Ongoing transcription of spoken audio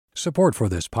Support for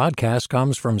this podcast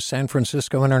comes from San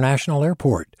Francisco International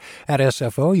Airport. At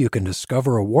SFO, you can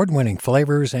discover award-winning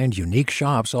flavors and unique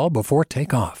shops all before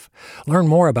takeoff. Learn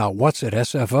more about what's at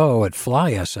SFO at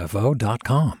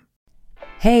flysfo.com.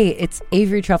 Hey, it's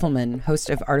Avery Trufelman,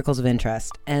 host of Articles of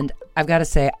Interest, and I've got to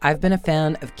say, I've been a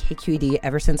fan of KQED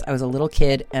ever since I was a little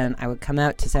kid, and I would come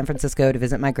out to San Francisco to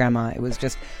visit my grandma. It was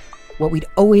just what we'd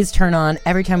always turn on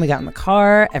every time we got in the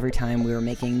car, every time we were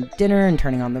making dinner and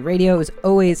turning on the radio. It was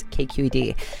always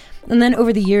KQED. And then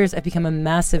over the years, I've become a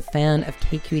massive fan of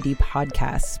KQED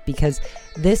podcasts because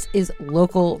this is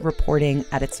local reporting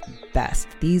at its best.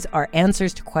 These are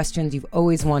answers to questions you've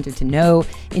always wanted to know,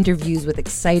 interviews with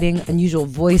exciting, unusual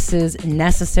voices,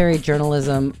 necessary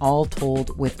journalism, all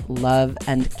told with love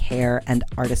and care and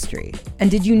artistry. And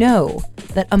did you know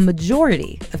that a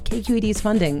majority of KQED's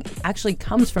funding actually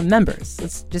comes from members?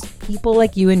 It's just people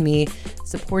like you and me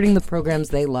supporting the programs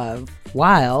they love,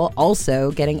 while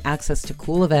also getting access to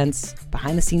cool events,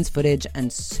 behind-the-scenes footage, and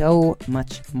so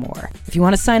much more. If you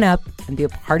want to sign up and be a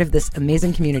part of this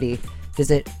amazing community,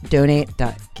 visit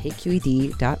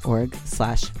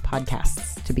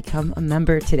donate.kqed.org/podcasts to become a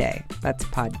member today. That's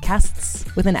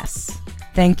podcasts with an S.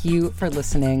 Thank you for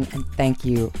listening, and thank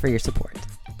you for your support.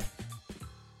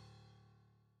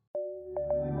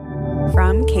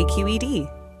 From KQED.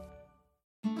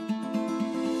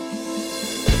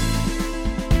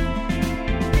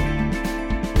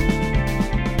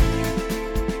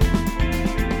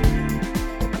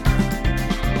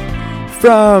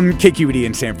 From KQED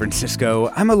in San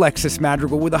Francisco, I'm Alexis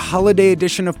Madrigal with a holiday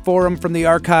edition of Forum from the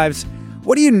Archives.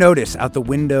 What do you notice out the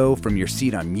window from your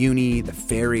seat on Muni, the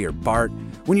ferry, or BART?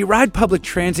 When you ride public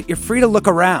transit, you're free to look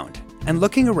around. And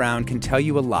looking around can tell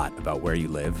you a lot about where you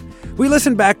live. We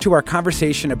listen back to our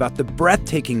conversation about the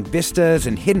breathtaking vistas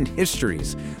and hidden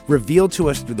histories revealed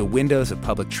to us through the windows of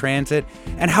public transit,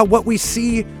 and how what we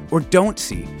see or don't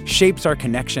see shapes our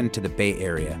connection to the Bay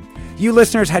Area. You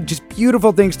listeners had just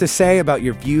beautiful things to say about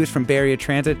your views from Bay Area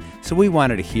Transit, so we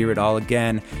wanted to hear it all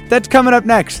again. That's coming up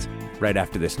next, right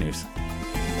after this news.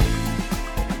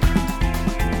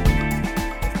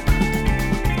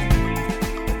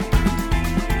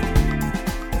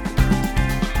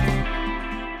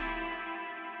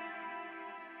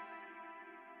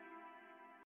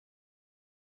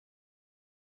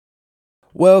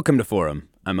 Welcome to Forum.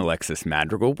 I'm Alexis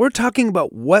Madrigal. We're talking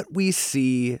about what we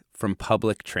see from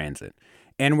public transit.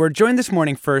 And we're joined this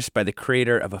morning first by the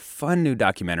creator of a fun new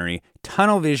documentary,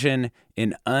 Tunnel Vision,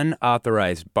 an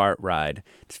Unauthorized BART Ride.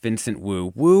 It's Vincent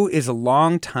Woo. Woo is a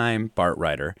longtime BART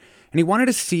rider, and he wanted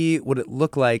to see what it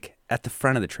looked like at the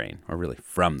front of the train, or really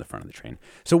from the front of the train.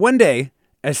 So one day,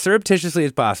 as surreptitiously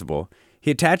as possible,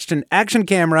 he attached an action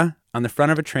camera on the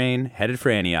front of a train headed for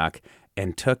Antioch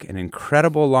and took an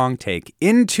incredible long take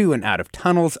into and out of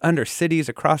tunnels, under cities,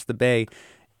 across the bay,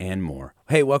 and more.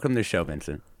 Hey, welcome to the show,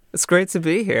 Vincent. It's great to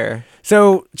be here.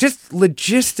 So just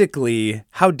logistically,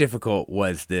 how difficult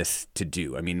was this to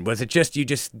do? I mean, was it just you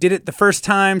just did it the first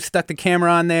time, stuck the camera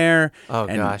on there? Oh,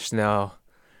 gosh, no.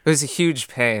 It was a huge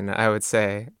pain, I would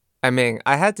say. I mean,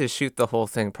 I had to shoot the whole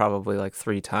thing probably like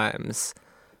 3 times,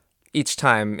 each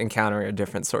time encountering a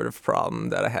different sort of problem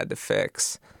that I had to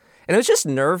fix. And it was just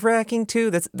nerve-wracking,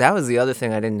 too. That was the other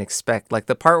thing I didn't expect. Like,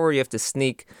 the part where you have to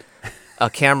sneak a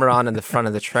camera on in the front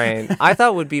of the train, I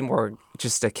thought would be more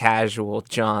just a casual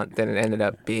jaunt than it ended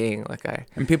up being.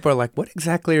 And people are like, what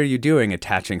exactly are you doing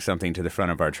attaching something to the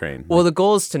front of our train? Well, the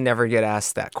goal is to never get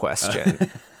asked that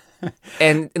question.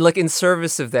 And, like, in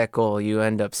service of that goal, you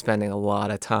end up spending a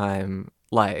lot of time,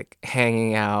 like,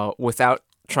 hanging out without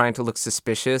trying to look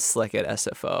suspicious, like at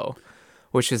SFO,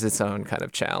 which is its own kind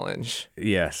of challenge.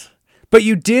 Yes. But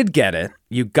you did get it.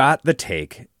 You got the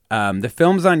take. The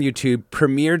film's on YouTube,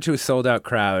 premiered to a sold-out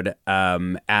crowd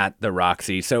at the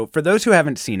Roxy. So for those who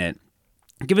haven't seen it,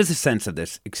 give us a sense of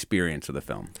this experience of the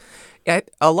film. Yeah,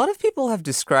 a lot of people have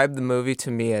described the movie to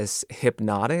me as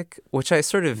hypnotic, which I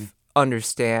sort of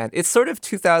understand. It's sort of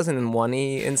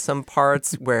 2001-y in some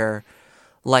parts where,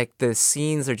 like, the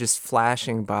scenes are just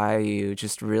flashing by you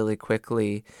just really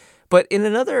quickly. But in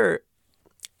another...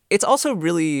 It's also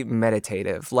really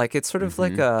meditative. Like, it's sort of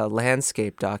like a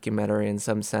landscape documentary in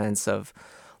some sense of,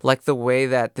 like, the way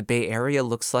that the Bay Area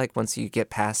looks like once you get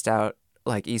past out,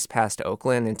 like, east past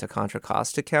Oakland into Contra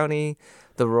Costa County,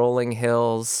 the rolling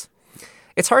hills.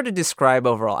 It's hard to describe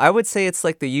overall. I would say it's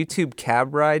like the YouTube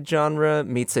cab ride genre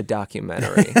meets a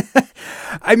documentary.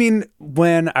 I mean,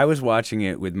 when I was watching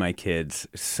it with my kids,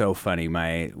 so funny.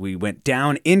 We went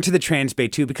down into the Trans Bay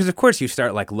too, because of course you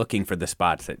start like looking for the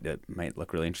spots that might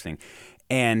look really interesting.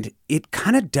 And it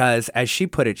kind of does, as she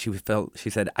put it, she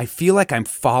said, I feel like I'm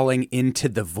falling into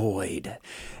the void.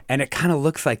 And it kind of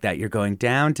looks like that. You're going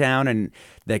down, down, and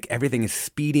like everything is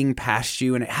speeding past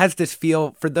you. And it has this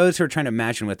feel, for those who are trying to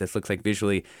imagine what this looks like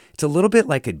visually, it's a little bit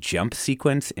like a jump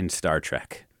sequence in Star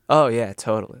Trek. Oh, yeah,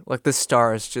 totally. Like the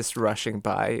stars just rushing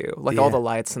by you, like all the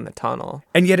lights in the tunnel.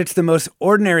 And yet it's the most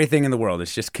ordinary thing in the world.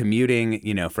 It's just commuting,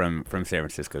 from San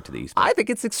Francisco to the East Bay. I think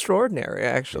it's extraordinary,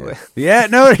 actually. Yeah,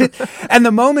 no. And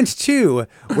the moments, too,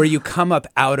 where you come up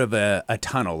out of a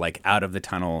tunnel, like out of the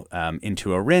tunnel into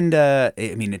Orinda.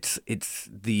 I mean, it's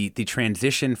the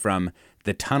transition from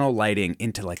the tunnel lighting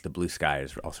into like the blue sky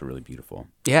is also really beautiful.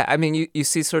 Yeah, I mean, you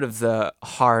see sort of the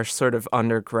harsh sort of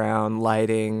underground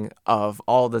lighting of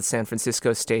all the San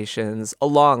Francisco stations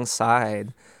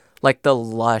alongside like the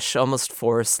lush, almost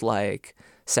forest-like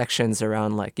sections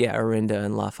around like, Orinda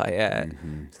and Lafayette.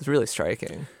 Mm-hmm. It's really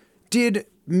striking. Did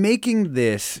making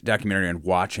this documentary and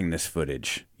watching this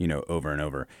footage, over and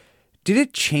over, did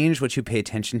it change what you pay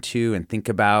attention to and think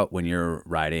about when you're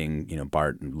riding,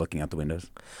 BART and looking out the windows?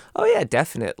 Oh, yeah,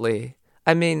 definitely.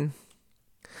 I mean,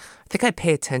 I think I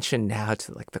pay attention now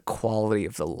to like the quality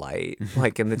of the light,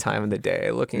 like in the time of the day,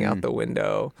 looking out the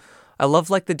window. I love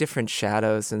like the different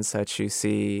shadows and such you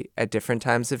see at different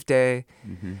times of day.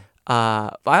 Mm-hmm.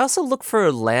 I also look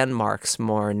for landmarks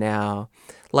more now.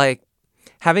 Like,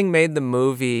 having made the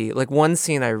movie, like one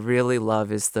scene I really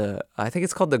love is I think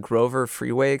it's called the Grover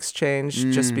Freeway Exchange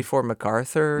just before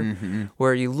MacArthur,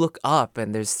 where you look up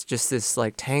and there's just this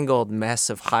like tangled mess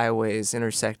of highways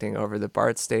intersecting over the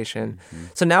BART station. Mm-hmm.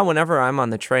 So now whenever I'm on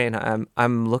the train,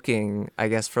 I'm looking, I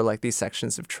guess, for like these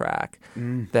sections of track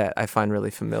that I find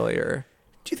really familiar.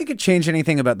 Do you think it changed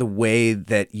anything about the way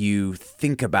that you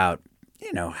think about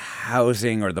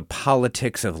housing or the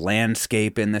politics of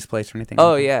landscape in this place or anything?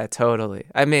 Oh, yeah, totally.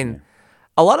 I mean,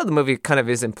 a lot of the movie kind of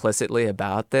is implicitly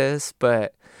about this,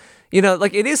 but,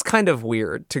 like it is kind of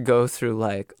weird to go through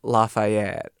like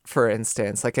Lafayette, for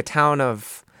instance, like a town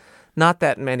of not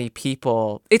that many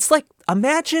people. It's like,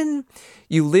 imagine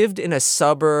you lived in a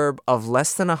suburb of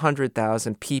less than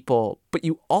 100,000 people, but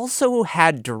you also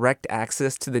had direct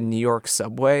access to the New York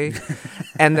subway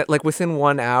and that like within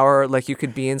 1 hour, like you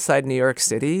could be inside New York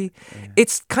City. Yeah.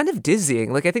 It's kind of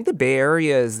dizzying. Like I think the Bay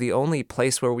Area is the only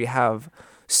place where we have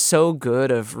so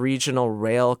good of regional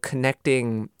rail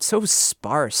connecting so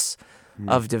sparse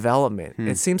of development.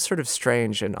 It seems sort of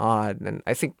strange and odd. And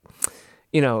I think,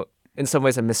 in some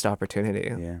ways a missed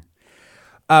opportunity. Yeah.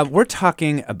 We're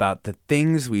talking about the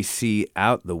things we see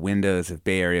out the windows of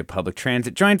Bay Area public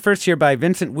transit. Joined first here by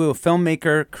Vincent Woo,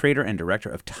 filmmaker, creator, and director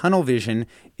of Tunnel Vision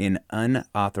in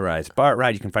Unauthorized BART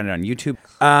Ride. You can find it on YouTube.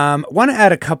 Want to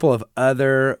add a couple of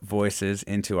other voices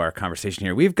into our conversation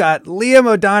here. We've got Liam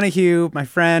O'Donoghue, my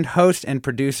friend, host and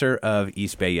producer of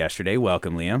East Bay Yesterday.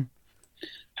 Welcome, Liam.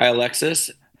 Hi,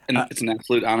 Alexis. And it's an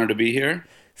absolute honor to be here.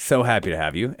 So happy to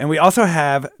have you. And we also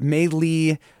have Mey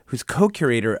Lee, who's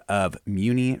co-curator of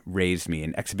Muni Raised Me,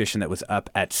 an exhibition that was up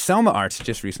at SOMA Arts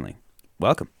just recently.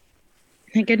 Welcome.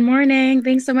 Good morning.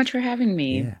 Thanks so much for having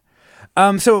me.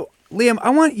 Yeah. So, Liam, I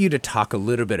want you to talk a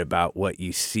little bit about what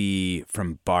you see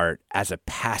from BART as a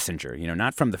passenger,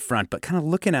 not from the front, but kind of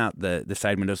looking out the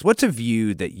side windows. What's a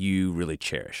view that you really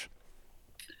cherish?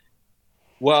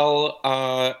 Well,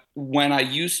 when I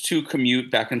used to commute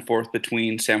back and forth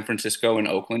between San Francisco and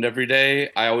Oakland every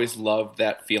day, I always loved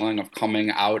that feeling of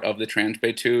coming out of the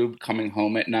Transbay Tube, coming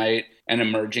home at night, and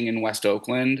emerging in West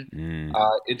Oakland.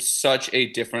 It's such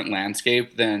a different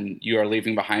landscape than you are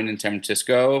leaving behind in San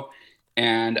Francisco.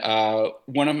 And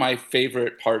one of my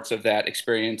favorite parts of that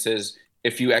experience is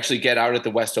if you actually get out at the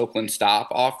West Oakland stop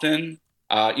often.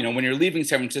 When you're leaving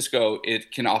San Francisco,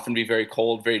 it can often be very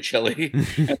cold, very chilly.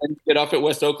 And then you get off at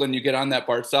West Oakland, you get on that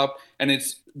BART stop, and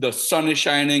the sun is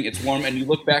shining, it's warm, and you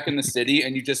look back in the city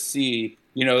and you just see,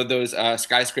 those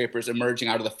skyscrapers emerging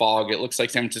out of the fog. It looks like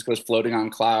San Francisco is floating on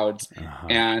clouds. Uh-huh.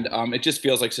 And it just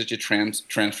feels like such a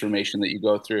transformation that you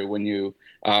go through when you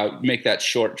make that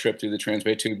short trip through the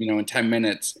Transbay Tube. In 10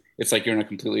 minutes, it's like you're in a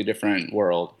completely different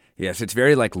world. Yes, it's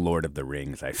very like Lord of the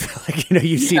Rings. I feel like,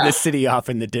 you see the city off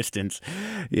in the distance.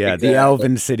 Yeah, exactly. The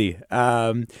Elven city.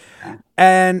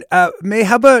 And Mey,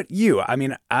 how about you? I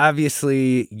mean,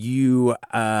 obviously you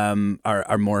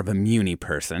are more of a Muni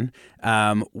person.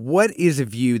 What is a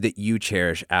view that you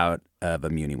cherish out of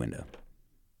a Muni window?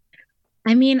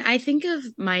 I mean, I think of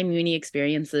my Muni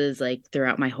experiences like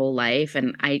throughout my whole life,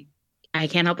 and I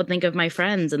can't help but think of my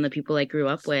friends and the people I grew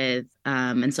up with.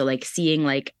 And so like seeing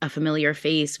like a familiar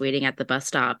face waiting at the bus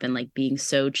stop and like being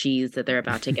so cheesed that they're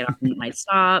about to get off my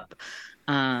stop.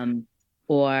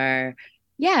 Or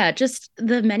just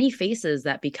the many faces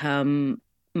that become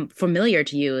familiar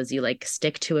to you as you like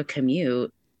stick to a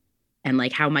commute, and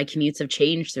like how my commutes have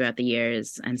changed throughout the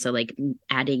years. And so like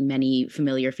adding many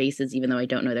familiar faces, even though I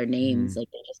don't know their names, like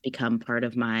they just become part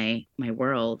of my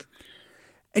world.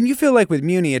 And you feel like with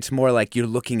Muni, it's more like you're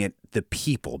looking at the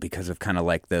people because of kind of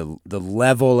like the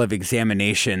level of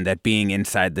examination that being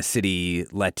inside the city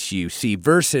lets you see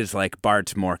versus like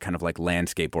BART's more kind of like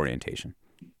landscape orientation.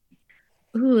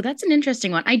 Ooh, that's an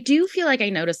interesting one. I do feel like I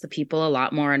notice the people a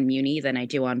lot more on Muni than I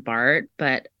do on BART,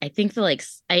 but I think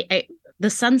the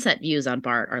sunset views on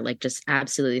BART are like just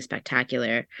absolutely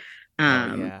spectacular.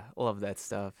 Yeah, love that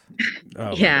stuff.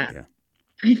 Yeah.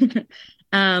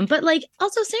 But like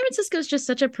also San Francisco is just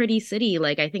such a pretty city.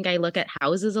 Like I think I look at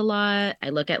houses a lot. I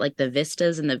look at like the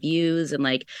vistas and the views, and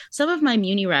like some of my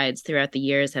Muni rides throughout the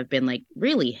years have been like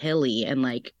really hilly and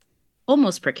like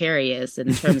almost precarious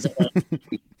in terms of like,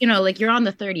 like you're on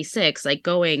the 36, like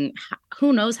going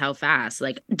who knows how fast,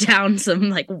 like down some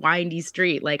like windy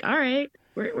street. Like, all right,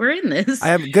 we're in this.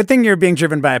 Good thing you're being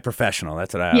driven by a professional.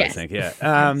 That's what I always think.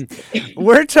 Yeah.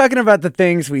 We're talking about the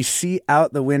things we see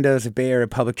out the windows of Bay Area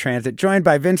public transit, joined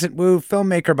by Vincent Woo,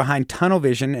 filmmaker behind Tunnel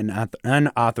Vision and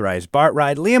Unauthorized BART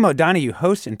Ride, Liam O'Donoghue,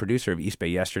 host and producer of East Bay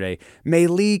Yesterday, Mey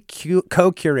Lee,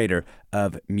 co-curator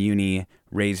of Muni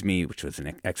Raised Me, which was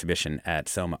an exhibition at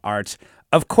SOMA Arts.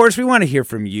 Of course, we want to hear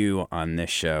from you on this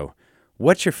show.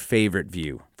 What's your favorite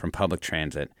view from public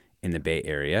transit in the Bay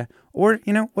Area? Or,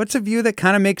 what's a view that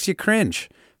kind of makes you cringe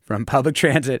from public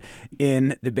transit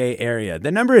in the Bay Area?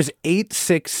 The number is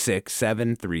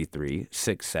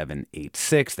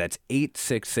 866-733-6786. That's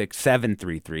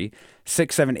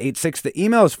 866-733-6786. The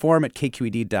email is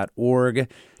forum@kqed.org.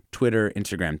 Twitter,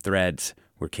 Instagram, Threads,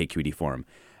 we're KQED Forum.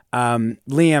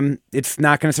 Liam, it's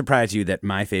not going to surprise you that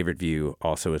my favorite view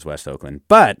also is West Oakland,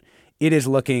 but it is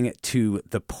looking to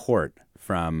the port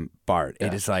from BART. Yeah.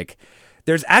 It is like,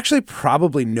 there's actually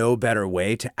probably no better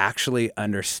way to actually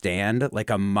understand like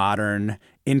a modern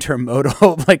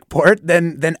intermodal like port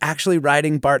than actually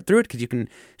riding BART through it, because you can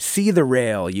see the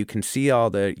rail, you can see all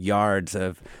the yards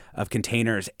of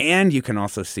containers, and you can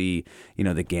also see,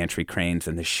 the gantry cranes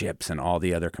and the ships and all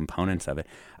the other components of it.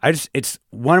 It's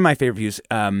one of my favorite views.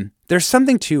 There's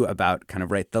something too about kind of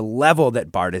the level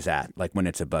that BART is at, like when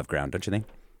it's above ground, don't you think?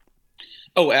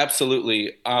 Oh,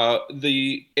 absolutely.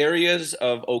 The areas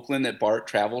of Oakland that BART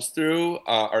travels through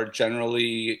are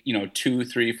generally, 2,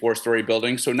 3, 4-story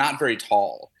buildings, so not very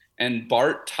tall. And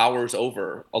BART towers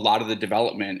over a lot of the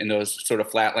development in those sort of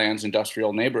flatlands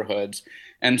industrial neighborhoods.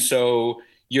 And so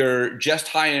you're just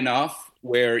high enough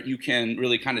where you can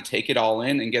really kind of take it all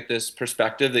in and get this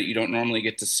perspective that you don't normally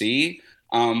get to see.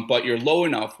 But you're low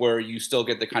enough where you still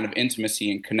get the kind of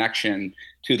intimacy and connection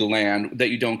to the land that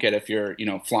you don't get if you're,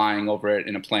 flying over it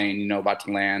in a plane, about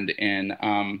to land in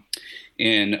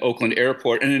Oakland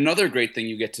Airport. And another great thing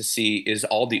you get to see is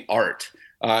all the art.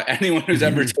 Anyone who's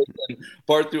ever taken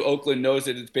BART through Oakland knows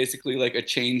that it's basically like a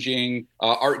changing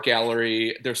art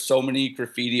gallery. There's so many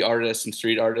graffiti artists and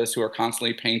street artists who are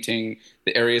constantly painting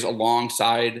the areas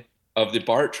alongside of the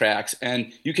BART tracks,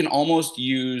 and you can almost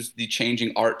use the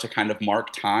changing art to kind of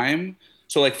mark time.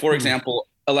 So like, for example,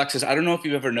 Alexis, I don't know if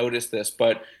you've ever noticed this,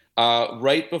 but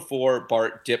right before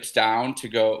BART dips down to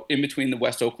go in between the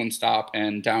West Oakland stop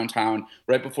and downtown,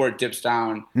 right before it dips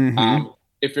down,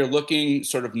 if you're looking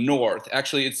sort of north,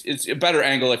 actually it's a better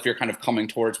angle if you're kind of coming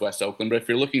towards West Oakland, but if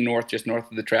you're looking north, just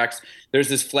north of the tracks, there's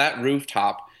this flat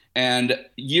rooftop. And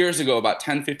years ago, about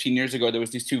 10, 15 years ago, there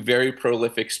was these two very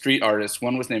prolific street artists.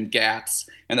 One was named Gats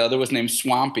and the other was named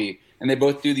Swampy. And they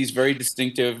both do these very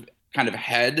distinctive kind of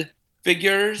head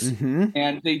figures.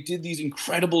 And they did these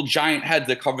incredible giant heads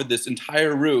that covered this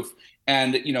entire roof.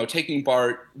 And, taking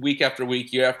BART week after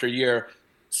week, year after year,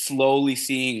 slowly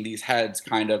seeing these heads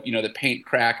kind of, the paint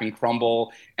crack and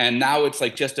crumble. And now it's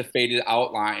like just a faded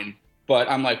outline. But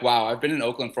I'm like, wow, I've been in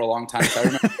Oakland for a long time, so I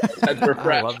remember heads were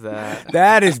fresh. I love that.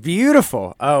 That is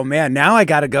beautiful. Oh, man. Now I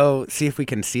got to go see if we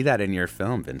can see that in your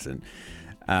film, Vincent.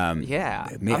 I'm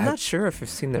not sure if I've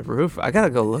seen the roof. I got to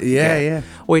go look. Yeah.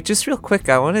 Wait, just real quick,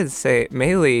 I wanted to say,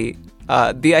 Mey Lee,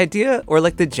 the idea or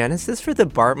like the genesis for the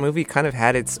BART movie kind of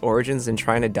had its origins in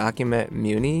trying to document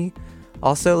Muni.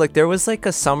 Also, like there was like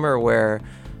a summer where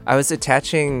I was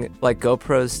attaching like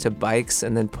GoPros to bikes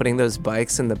and then putting those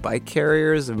bikes in the bike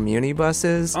carriers of Muni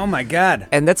buses. Oh my God.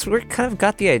 And that's where it kind of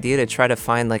got the idea to try to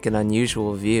find like an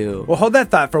unusual view. Well, hold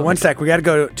that thought for 1 sec. We got to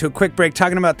go to a quick break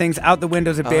talking about things out the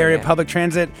windows of Bay Area public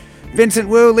transit. Vincent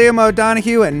Woo, Liam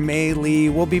O'Donoghue, and Mey Lee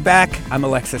will be back. I'm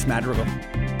Alexis Madrigal.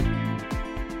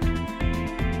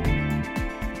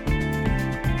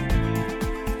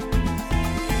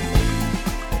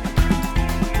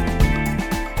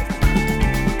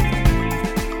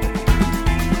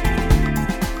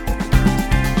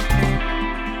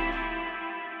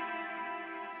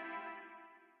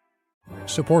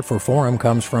 Support for Forum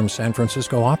comes from San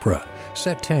Francisco Opera.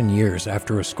 Set 10 years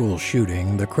after a school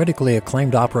shooting, the critically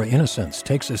acclaimed opera Innocence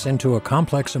takes us into a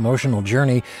complex emotional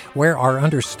journey where our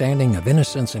understanding of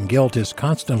innocence and guilt is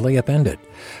constantly upended.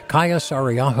 Kaya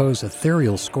Sariaho's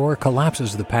ethereal score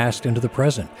collapses the past into the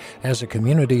present as a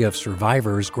community of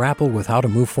survivors grapple with how to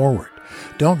move forward.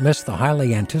 Don't miss the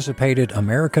highly anticipated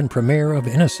American premiere of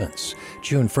Innocence,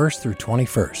 June 1st through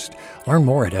 21st. Learn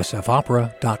more at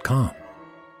sfopera.com.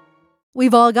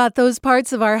 We've all got those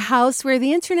parts of our house where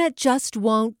the internet just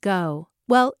won't go.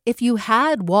 Well, if you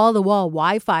had wall-to-wall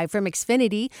Wi-Fi from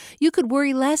Xfinity, you could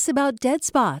worry less about dead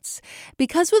spots.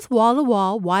 Because with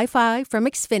wall-to-wall Wi-Fi from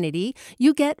Xfinity,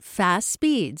 you get fast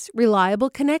speeds, reliable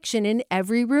connection in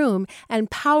every room,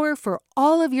 and power for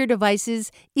all of your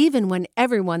devices, even when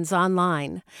everyone's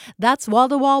online. That's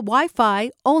wall-to-wall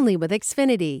Wi-Fi only with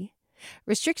Xfinity.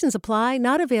 Restrictions apply,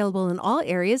 not available in all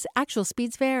areas. Actual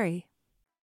speeds vary.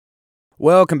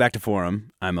 Welcome back to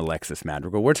Forum. I'm Alexis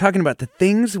Madrigal. We're talking about the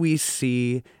things we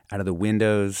see out of the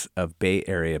windows of Bay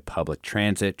Area public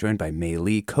transit, joined by Mey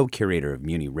Lee, co-curator of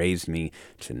Muni Raised Me.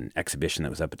 It's an exhibition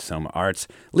that was up at SOMA Arts.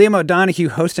 Liam O'Donoghue,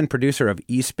 host and producer of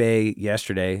East Bay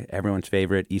Yesterday, everyone's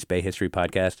favorite East Bay history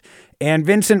podcast. And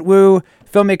Vincent Woo,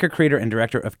 filmmaker, creator, and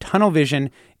director of Tunnel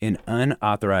Vision in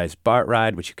Unauthorized BART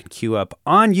Ride, which you can queue up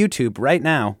on YouTube right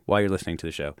now while you're listening to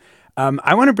the show.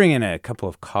 I want to bring in a couple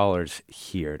of callers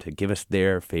here to give us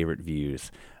their favorite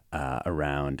views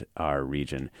around our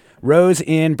region. Rose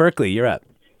in Berkeley, you're up.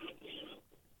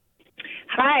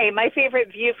 Hi, my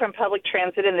favorite view from public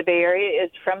transit in the Bay Area is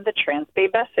from the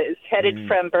Transbay buses headed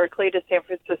from Berkeley to San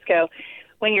Francisco.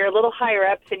 When you're a little higher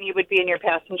up than you would be in your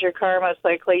passenger car, most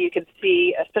likely you could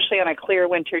see, especially on a clear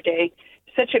winter day,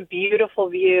 such a beautiful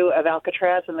view of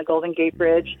Alcatraz and the Golden Gate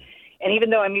Bridge. And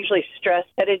even though I'm usually stressed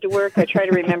headed to work, I try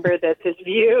to remember that this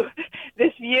view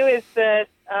is the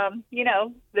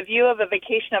view of a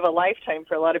vacation of a lifetime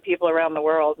for a lot of people around the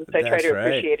world. And so I try to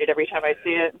appreciate it every time I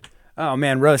see it. Oh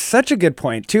man, Rose, such a good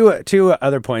point. Two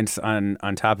other points on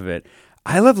top of it.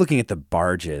 I love looking at the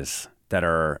barges that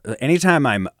are, anytime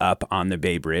I'm up on the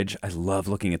Bay Bridge, I love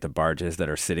looking at the barges that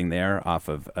are sitting there off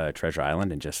of Treasure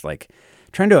Island and just like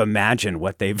trying to imagine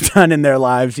what they've done in their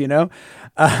lives, you know?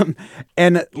 Good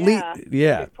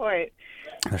point.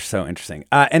 They're so interesting.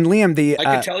 And Liam,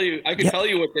 I could tell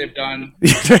you what they've done.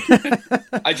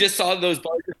 I just saw those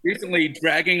barges recently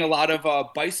dragging a lot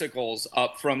of bicycles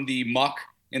up from the muck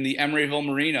in the Emeryville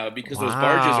Marina because those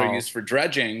barges are used for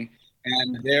dredging,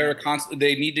 and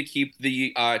they need to keep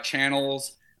the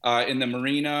channels in the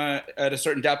marina at a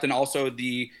certain depth, and also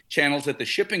the channels that the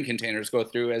shipping containers go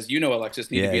through, as you know, Alexis,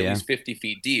 need to be at least 50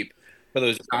 feet deep for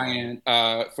those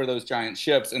giant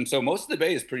ships. And so most of the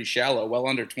bay is pretty shallow, well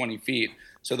under 20 feet.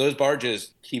 So those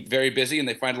barges keep very busy, and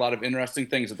they find a lot of interesting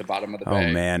things at the bottom of the bay.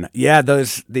 Oh man, yeah,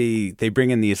 they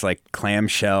bring in these like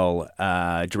clamshell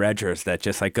dredgers that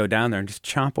just like go down there and just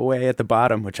chomp away at the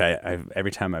bottom, which I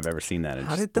every time I've ever seen that, it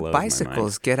how just did the blows my mind.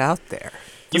 bicycles get out there?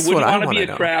 You wouldn't want to be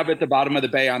a crab at the bottom of the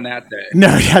bay on that day.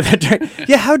 No, yeah, that's right.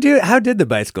 Yeah, how did the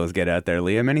bicycles get out there,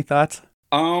 Liam? Any thoughts?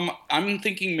 I'm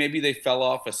thinking maybe they fell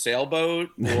off a sailboat,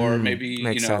 or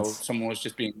maybe someone was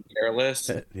just being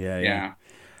careless. Yeah.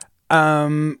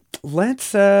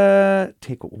 Let's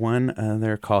take one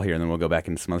other call here, and then we'll go back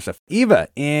into some other stuff. Eva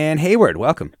in Hayward,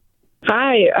 welcome.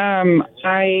 Hi.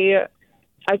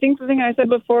 I think the thing I said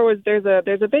before was there's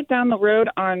a bit down the road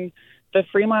on the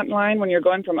Fremont line when you're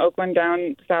going from Oakland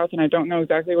down south, and I don't know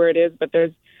exactly where it is, but there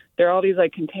are all these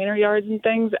like container yards and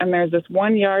things, and there's this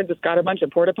one yard that's got a bunch of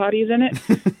porta potties in it,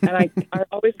 and I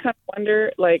always kind of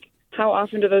wonder like how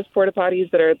often do those porta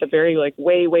potties that are at the very like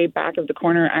way back of the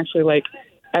corner actually like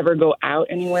ever go out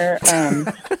anywhere. So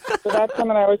that's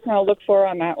something I always kind of look for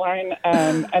on that line.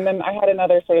 And then I had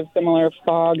another sort of similar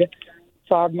fog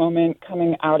moment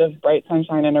coming out of Bright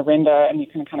Sunshine in Orinda, and you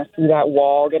can kind of see that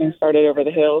wall getting started over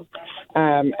the hills.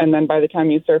 And then by the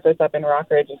time you surface up in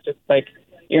Rockridge, it's just like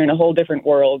you're in a whole different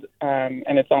world. And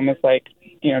it's almost like,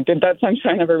 you know, did that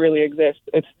sunshine ever really exist?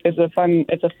 It's a fun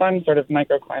sort of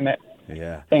microclimate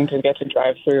thing to get to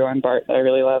drive through on BART that I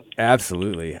really love.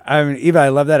 Absolutely. I mean, Eva, I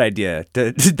love that idea.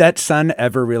 Did that sun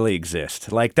ever really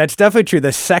exist? Like, that's definitely true.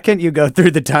 The second you go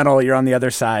through the tunnel, you're on the other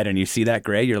side and you see that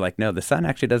gray, you're like, no, the sun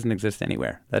actually doesn't exist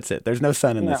anywhere. That's it. There's no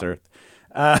sun in this earth.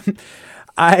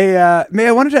 I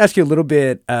wanted to ask you a little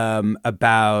bit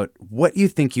about what you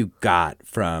think you got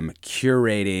from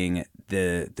curating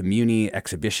the Muni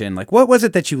exhibition. Like, what was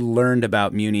it that you learned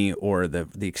about Muni or the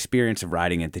experience of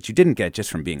riding it that you didn't get just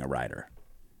from being a rider?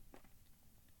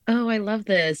 Oh, I love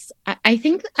this. I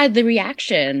think the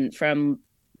reaction from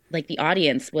like the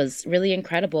audience was really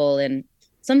incredible. And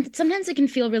sometimes it can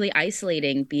feel really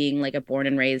isolating being like a born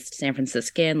and raised San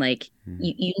Franciscan. Like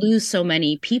you lose so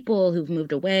many people who've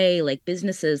moved away, like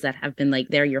businesses that have been like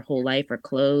there your whole life are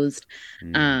closed.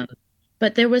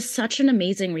 But there was such an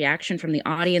amazing reaction from the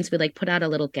audience. We like put out a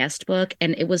little guest book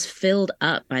and it was filled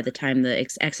up by the time the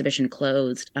exhibition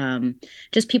closed.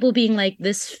 Just people being like,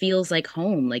 this feels like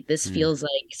home. Like this feels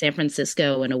like San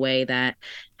Francisco in a way that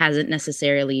hasn't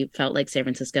necessarily felt like San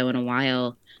Francisco in a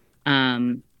while.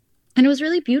 And it was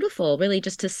really beautiful, really,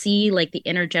 just to see like the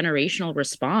intergenerational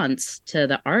response to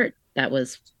the art that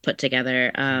was put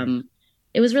together.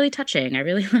 It was really touching. I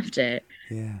really loved it.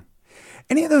 Yeah.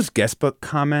 Any of those guest book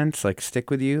comments like stick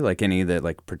with you? Like any of the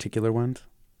like particular ones?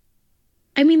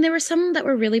 I mean, there were some that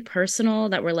were really personal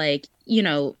that were like, you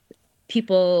know,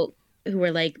 people who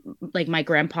were like my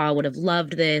grandpa would have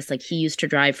loved this. Like he used to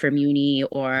drive for Muni,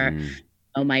 or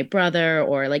my brother,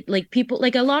 or like people,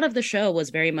 like a lot of the show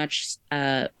was very much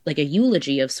like a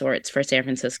eulogy of sorts for San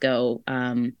Francisco.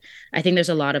 I think there's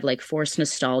a lot of like forced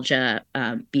nostalgia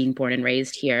being born and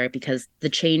raised here because the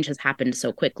change has happened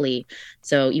so quickly.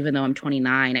 So even though I'm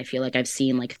 29, I feel like I've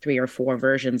seen like 3 or 4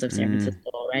 versions of San Francisco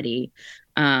already.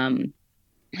 And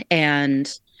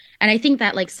I think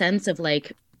that like sense of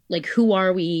like who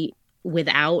are we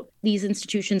without these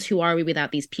institutions? Who are we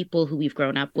without these people who we've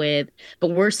grown up with?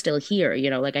 But we're still here, you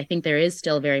know. Like I think there is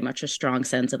still very much a strong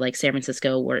sense of like San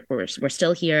Francisco. We're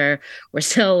still here. We're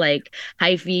still like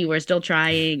hyphy. We're still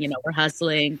trying. You know, we're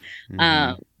hustling.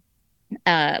 Like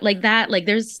that. Like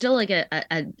there's still like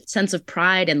a sense of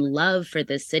pride and love for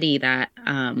this city that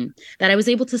I was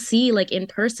able to see like in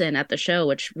person at the show,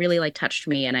 which really like touched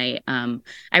me. And I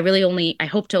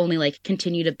hope to only like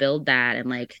continue to build that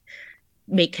and like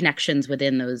make connections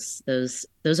within those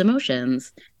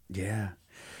emotions. Yeah.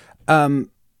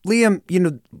 Liam, you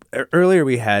know, earlier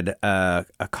we had a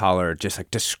caller just like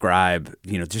describe,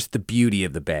 you know, just the beauty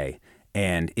of the Bay.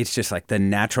 And it's just like the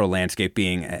natural landscape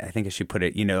being, I think I should put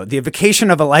it, you know, the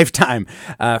vacation of a lifetime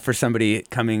for somebody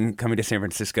coming to San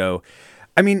Francisco.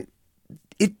 I mean,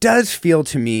 it does feel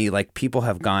to me like people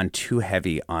have gone too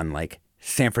heavy on like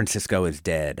San Francisco is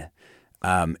dead.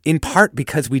 In part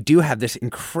because we do have this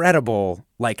incredible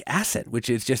like asset, which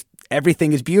is just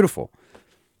everything is beautiful.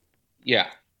 Yeah.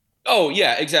 Oh,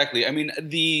 yeah, exactly. I mean,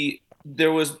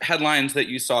 there was headlines that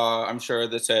you saw, I'm sure,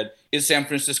 that said, "Is San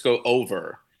Francisco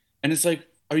over?" And it's like,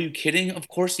 are you kidding? Of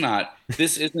course not.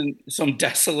 This isn't some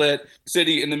desolate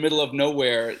city in the middle of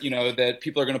nowhere, you know, that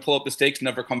people are going to pull up the stakes and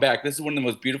never come back. This is one of the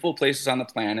most beautiful places on the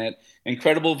planet,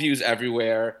 incredible views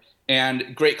everywhere,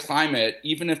 and great climate.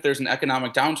 Even if there's an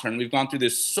economic downturn, we've gone through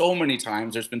this so many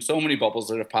times. There's been so many bubbles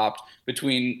that have popped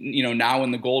between, you know, now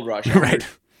and the gold rush. Right.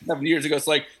 7 years ago. It's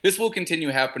like, this will continue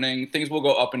happening. Things will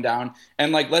go up and down.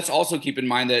 And like, let's also keep in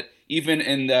mind that even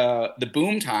in the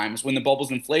boom times when the bubble's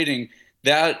inflating,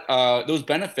 that those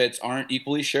benefits aren't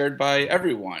equally shared by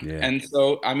everyone. Yeah. And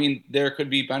so, I mean, there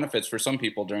could be benefits for some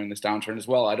people during this downturn as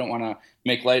well. I don't want to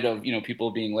make light of, you know,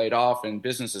 people being laid off and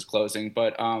businesses closing,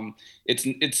 but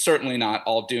it's certainly not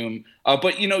all doom.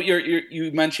 But, you know,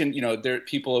 you mentioned, you know,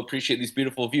 people appreciate these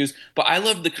beautiful views, but I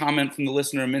love the comment from the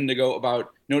listener a minute ago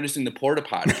about noticing the porta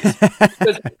potties.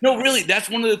 Because, no, really, that's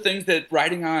one of the things that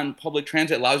riding on public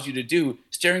transit allows you to do.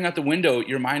 Staring out the window,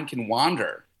 your mind can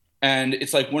wander. And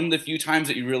it's like one of the few times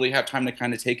that you really have time to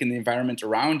kind of take in the environment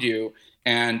around you.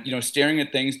 And, you know, staring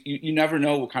at things, you never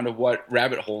know what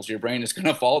rabbit holes your brain is going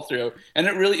to fall through. And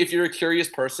it really, if you're a curious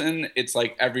person, it's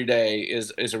like every day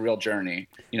is a real journey,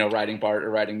 you know, riding BART or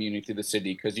riding Muni through the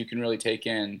city, because you can really take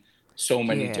in so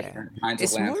many different kinds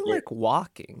of landscape. It's more like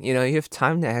walking. You know, you have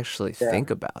time to actually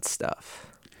think about stuff.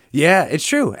 Yeah, it's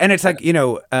true. And it's like, you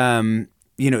know,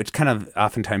 it's kind of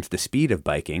oftentimes the speed of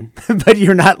biking, but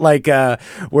you're not like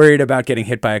worried about getting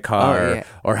hit by a car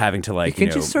or having to like, you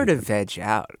can just sort of veg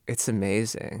out. It's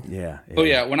amazing. Yeah. Oh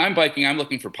yeah. When I'm biking, I'm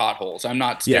looking for potholes. I'm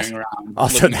not staring around.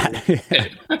 Also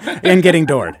that. And getting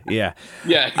doored. Yeah.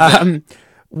 Yeah. Exactly.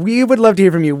 We would love to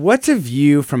hear from you. What's a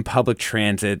view from public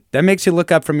transit that makes you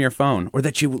look up from your phone, or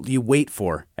that you wait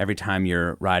for every time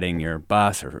you're riding your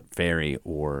bus or ferry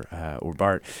or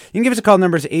BART? You can give us a call.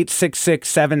 Number is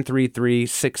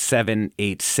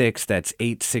 866-733-6786. That's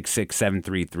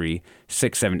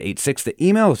 866-733-6786. The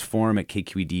email is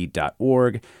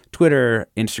forum@kqed.org. Twitter,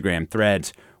 Instagram,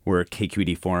 Threads, we're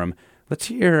KQED Forum. Let's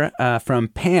hear from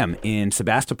Pam in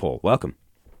Sebastopol. Welcome.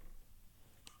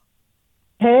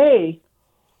 Hey.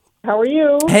 How are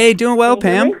you? Hey, doing well,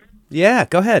 Pam. Yeah,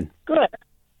 go ahead. Good.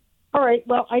 All right.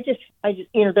 Well, I just,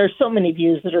 you know, there's so many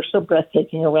views that are so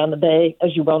breathtaking around the Bay,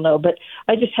 as you well know, but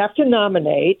I just have to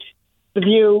nominate the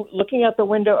view looking out the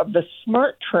window of the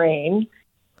SMART train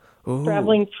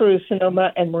traveling through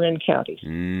Sonoma and Marin counties.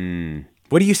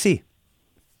 What do you see?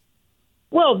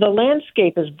 Well, the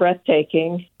landscape is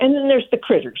breathtaking, and then there's the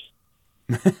critters.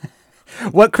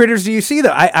 What critters do you see,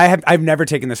 though? I've never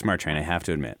taken the SMART train, I have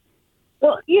to admit.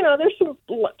 Well, there's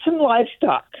some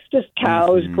livestock, just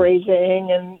cows grazing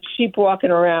and sheep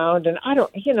walking around, and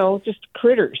just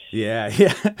critters. Yeah.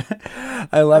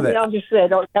 I love it. I'll just say I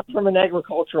don't come from an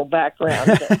agricultural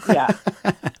background. But yeah.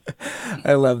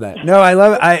 I love that. No, I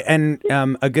love it. And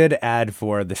a good ad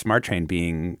for the SMART train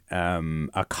being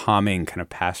a calming kind of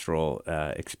pastoral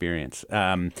experience.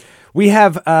 We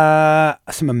have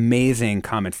some amazing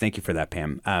comments. Thank you for that,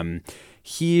 Pam.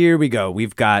 Here we go.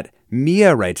 We've got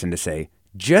Mia writes in to say,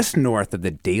 just north of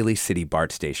the Daly City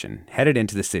BART station, headed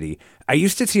into the city, I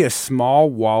used to see a small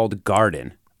walled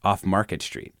garden off Market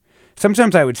Street.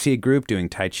 Sometimes I would see a group doing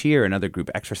Tai Chi or another group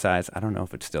exercise. I don't know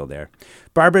if it's still there.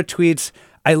 Barbara tweets,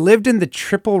 I lived in the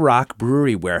Triple Rock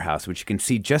Brewery warehouse, which you can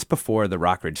see just before the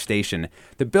Rockridge station.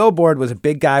 The billboard was a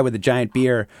big guy with a giant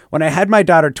beer. When I had my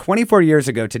daughter 24 years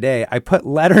ago today, I put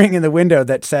lettering in the window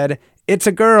that said, it's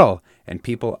a girl. And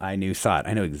people I knew saw it.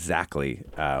 I know exactly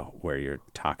where you're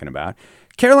talking about.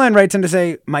 Caroline writes in to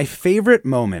say, my favorite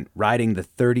moment riding the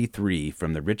 33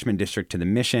 from the Richmond District to the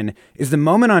Mission is the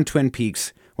moment on Twin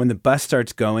Peaks when the bus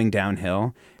starts going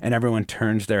downhill and everyone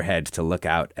turns their heads to look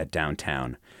out at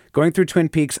downtown. Going through Twin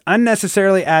Peaks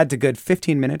unnecessarily adds a good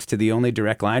 15 minutes to the only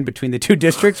direct line between the two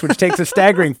districts, which takes a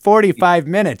staggering 45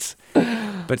 minutes.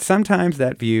 But sometimes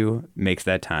that view makes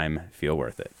that time feel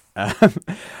worth it.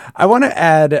 I want to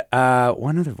add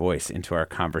one other voice into our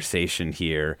conversation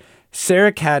here.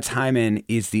 Sarah Katz-Hyman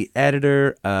is the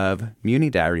editor of Muni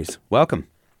Diaries. Welcome.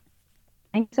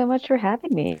 Thanks so much for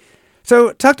having me.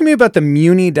 So talk to me about the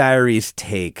Muni Diaries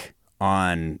take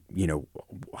on,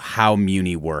 how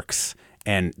Muni works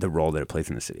and the role that it plays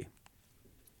in the city.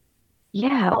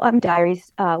 Yeah,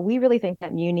 Diaries. We really think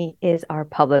that Muni is our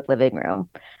public living room.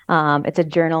 It's a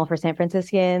journal for San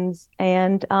Franciscans,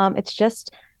 and it's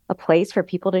just a place for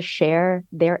people to share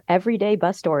their everyday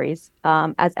bus stories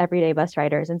as everyday bus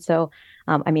riders. And so,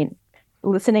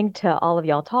 listening to all of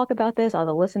y'all talk about this, all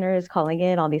the listeners calling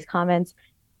in, all these comments,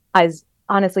 is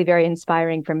honestly very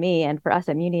inspiring for me and for us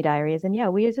at Muni Diaries. And yeah,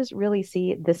 we just really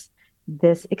see this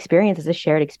experience as a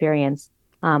shared experience.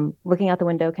 Looking out the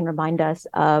window can remind us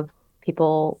of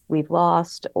people we've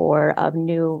lost or of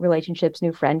new relationships,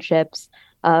 new friendships,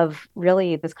 of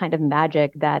really this kind of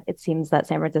magic that it seems that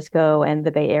San Francisco and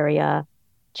the Bay Area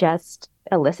just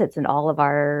elicits in all of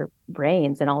our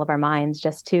brains and all of our minds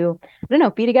just to,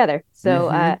 be together.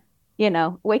 So,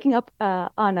 waking up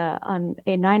on a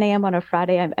 9 a.m. on a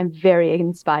Friday, I'm very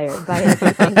inspired by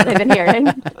everything that I've been hearing.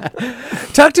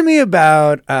 Talk to me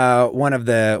about one of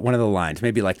the lines,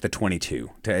 maybe like the 22.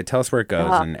 Tell us where it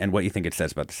goes and what you think it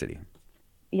says about the city.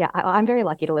 Yeah, I'm very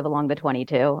lucky to live along the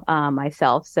 22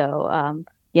 myself. So,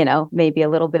 maybe a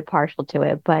little bit partial to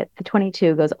it. But the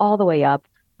 22 goes all the way up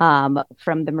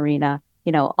from the marina,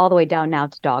 all the way down now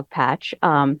to Dog Patch.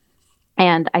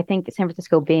 And I think San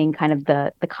Francisco being kind of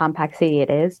the compact city it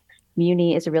is,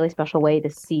 Muni is a really special way to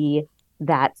see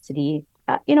that city,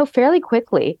 fairly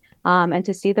quickly. And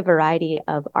to see the variety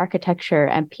of architecture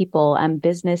and people and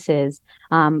businesses.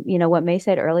 What Mey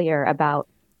said earlier about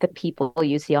the people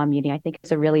you see on Muni, I think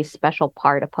is a really special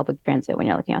part of public transit. When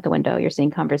you're looking out the window, you're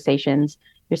seeing conversations,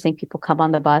 you're seeing people come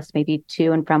on the bus, maybe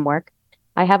to and from work.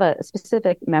 I have a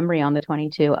specific memory on the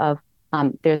 22 of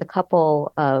there's a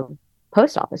couple of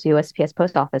post office, USPS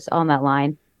post office on that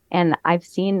line. And I've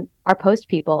seen our post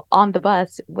people on the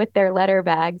bus with their letter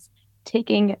bags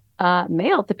taking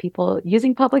mail to people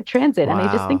using public transit. Wow. And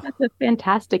I just think that's a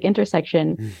fantastic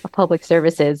intersection of public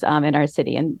services in our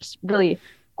city and just really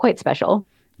quite special.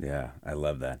 Yeah, I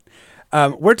love that.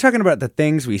 We're talking about the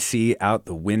things we see out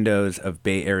the windows of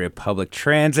Bay Area public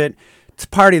transit. It's a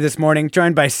party this morning,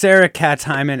 joined by Sarah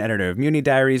Katz-Hyman, editor of Muni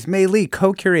Diaries, Mey Lee,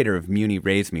 co-curator of Muni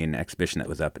Raised Me, an exhibition that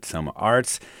was up at SOMA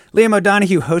Arts, Liam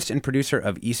O'Donoghue, host and producer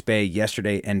of East Bay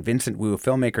Yesterday, and Vincent Woo,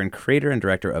 filmmaker and creator and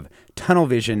director of Tunnel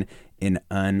Vision in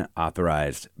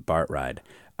Unauthorized BART Ride.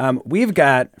 We've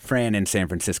got Fran in San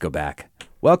Francisco back.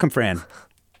 Welcome, Fran.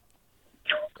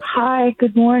 Hi,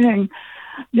 good morning.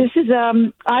 This is,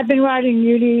 I've been riding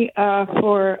Muni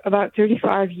for about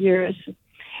 35 years,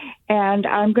 and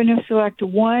I'm going to select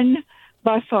one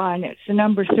bus line. It's the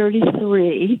number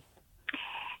 33,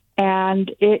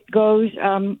 and it goes,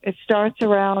 it starts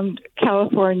around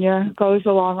California, goes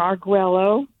along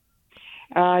Arguello,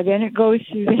 then it goes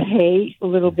through the Haight a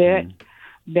little bit,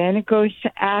 then it goes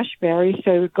to Ashbury,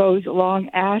 so it goes along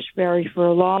Ashbury for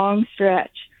a long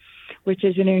stretch, which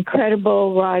is an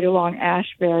incredible ride along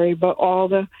Ashbury, but all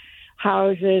the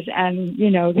houses and,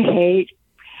 the Haight.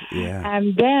 Yeah.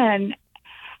 And then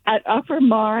at Upper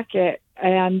Market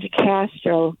and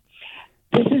Castro,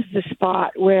 this is the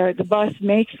spot where the bus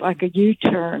makes like a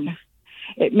U-turn.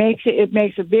 It makes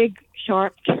a big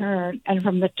sharp turn, and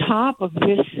from the top of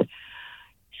this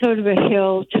sort of a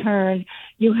hill turn,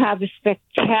 you have a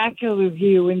spectacular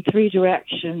view in three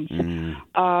directions.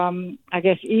 I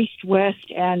guess east,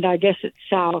 west, and I guess it's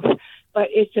south. But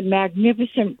it's a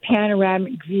magnificent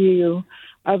panoramic view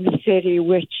of the city,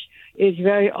 which is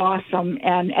very awesome.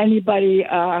 And anybody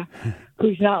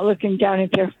who's not looking down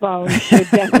at their phone should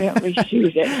definitely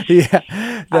shoot it.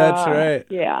 Yeah, that's right.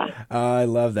 Yeah. I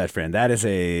love that, friend. That is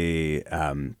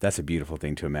that's a beautiful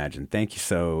thing to imagine. Thank you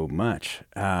so much.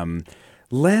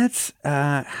 Let's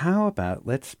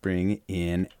bring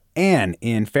in Anne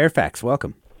in Fairfax.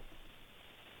 Welcome.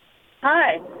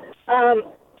 Hi.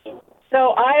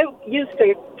 So I used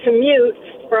to commute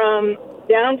from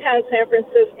downtown San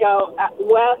Francisco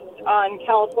west on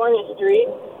California Street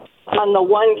on the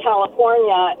One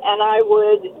California, and I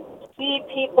would see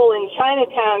people in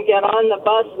Chinatown get on the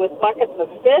bus with buckets of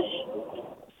fish.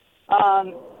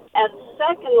 And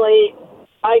secondly,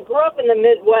 I grew up in the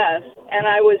Midwest, and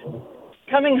I was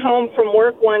coming home from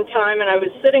work one time, and I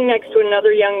was sitting next to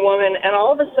another young woman, and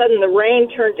all of a sudden the rain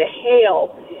turned to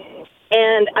hail.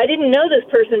 And I didn't know this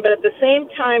person, but at the same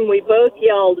time we both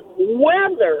yelled,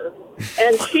 "Weather!"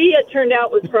 And she, it turned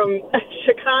out, was from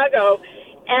Chicago.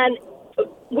 And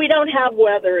we don't have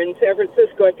weather in San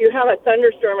Francisco. If you have a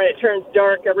thunderstorm and it turns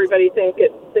dark, everybody thinks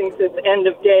it's end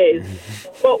of days.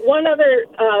 But one other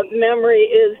memory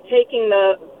is taking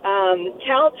the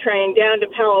Caltrain down to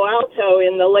Palo Alto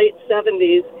in the late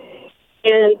 70s.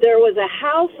 And there was a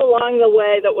house along the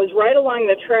way that was right along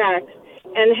the tracks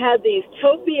and had these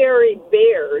topiary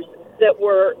bears that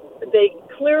they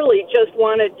clearly just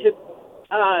wanted to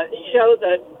show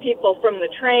the people from the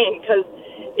train because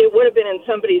it would have been in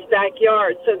somebody's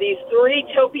backyard. So these 3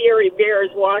 topiary bears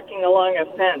walking along a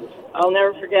fence. I'll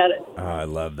never forget it. Oh, I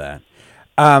love that.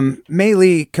 Mey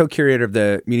Lee, co-curator of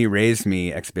the Muni Raised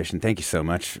Me exhibition. Thank you so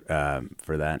much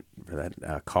for that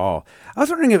call. I was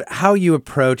wondering how you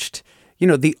approached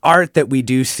the art that we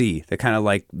do see, the kind of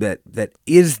like that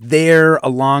is there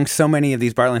along so many of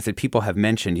these BART lines that people have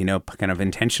mentioned, kind of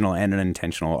intentional and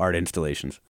unintentional art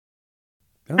installations.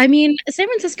 Oh. I mean, San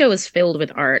Francisco is filled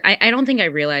with art. I don't think I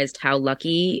realized how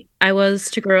lucky I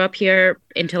was to grow up here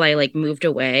until I moved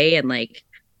away and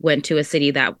went to a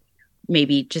city that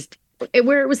maybe just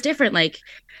where it was different.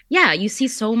 You see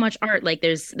so much art.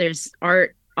 There's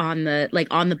art on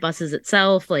the buses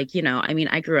itself. I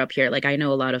grew up here. I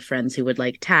know a lot of friends who would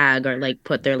tag or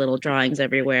put their little drawings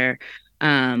everywhere.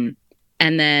 And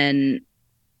then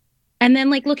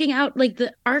looking out,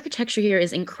 the architecture here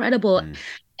is incredible.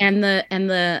 And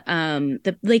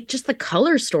the just the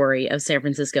color story of San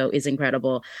Francisco is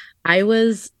incredible.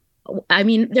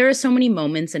 There are so many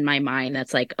moments in my mind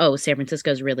that's San Francisco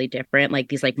is really different.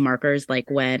 These markers,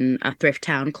 when a thrift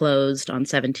town closed on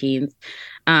 17th.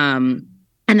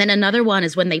 And then another one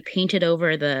is when they painted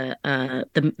over the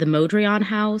Modrion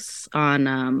house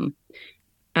on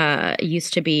it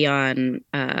used to be on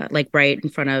right in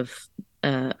front of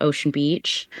Ocean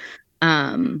Beach.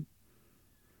 And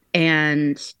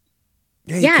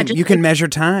you can measure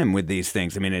time with these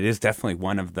things. It is definitely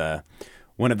one of the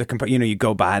you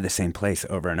go by the same place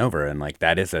over and over, and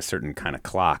that is a certain kind of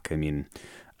clock.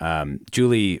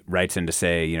 Julie writes in to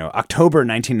say, October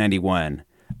 1991,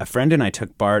 a friend and I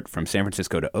took BART from San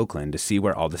Francisco to Oakland to see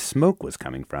where all the smoke was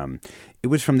coming from. It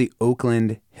was from the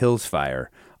Oakland Hills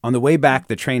fire. On the way back,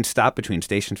 the train stopped between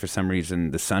stations for some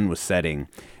reason. The sun was setting,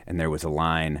 and there was a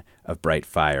line of bright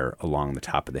fire along the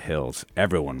top of the hills.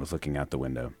 Everyone was looking out the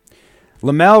window.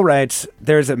 Lamel writes,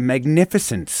 there's a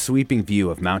magnificent sweeping view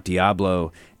of Mount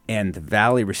Diablo and the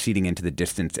valley receding into the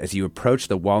distance as you approach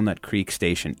the Walnut Creek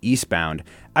station eastbound.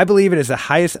 I believe it is the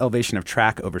highest elevation of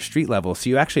track over street level, so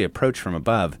you actually approach from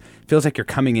above. Feels like you're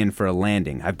coming in for a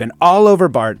landing. I've been all over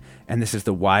BART, and this is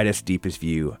the widest, deepest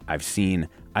view I've seen.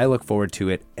 I look forward to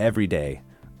it every day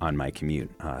on my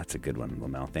commute. Oh, that's a good one,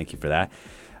 Lamel. Thank you for that.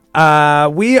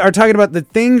 We are talking about the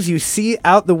things you see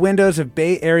out the windows of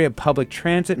Bay Area public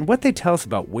transit and what they tell us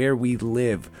about where we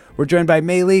live. We're joined by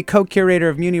Mey Lee, co-curator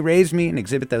of Muni Raised Me, an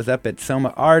exhibit that was up at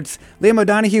SOMA Arts. Liam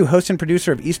O'Donoghue, host and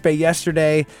producer of East Bay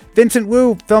Yesterday. Vincent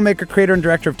Woo, filmmaker, creator, and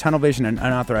director of Tunnel Vision and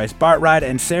Unauthorized BART Ride.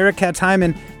 And Sarah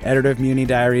Katz-Hyman, editor of Muni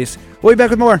Diaries. We'll be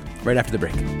back with more right after the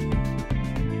break.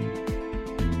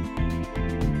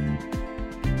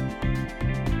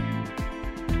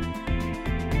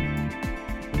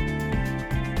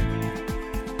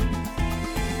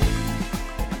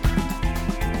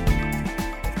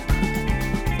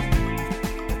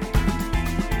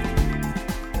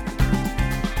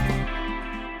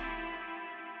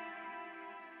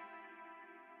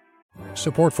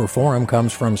 Support for Forum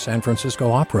comes from San Francisco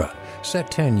Opera.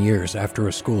 Set 10 years after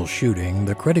a school shooting,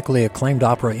 the critically acclaimed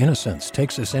opera Innocence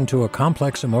takes us into a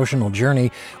complex emotional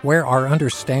journey where our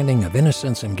understanding of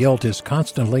innocence and guilt is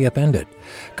constantly upended.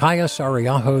 Kaya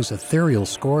Sariaho's ethereal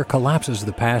score collapses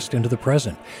the past into the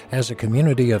present as a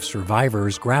community of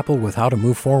survivors grapple with how to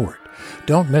move forward.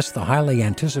 Don't miss the highly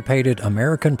anticipated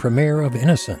American premiere of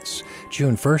Innocence,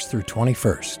 June 1st through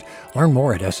 21st. Learn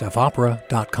more at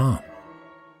sfopera.com.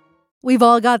 We've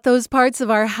all got those parts of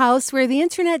our house where the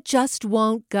internet just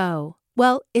won't go.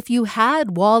 Well, if you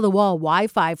had wall-to-wall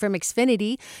Wi-Fi from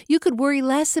Xfinity, you could worry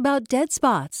less about dead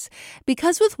spots.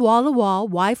 Because with wall-to-wall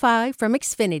Wi-Fi from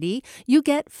Xfinity, you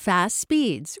get fast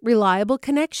speeds, reliable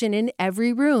connection in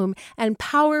every room, and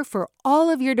power for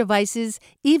all of your devices,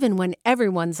 even when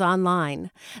everyone's online.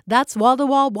 That's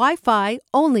wall-to-wall Wi-Fi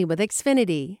only with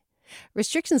Xfinity.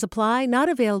 Restrictions apply, not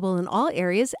available in all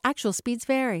areas. Actual speeds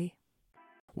vary.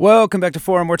 Welcome back to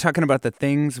Forum. We're talking about the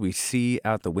things we see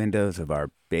out the windows of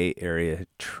our Bay Area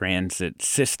transit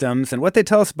systems and what they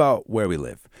tell us about where we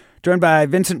live. Joined by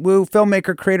Vincent Woo,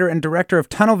 filmmaker, creator, and director of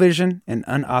Tunnel Vision and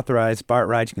Unauthorized BART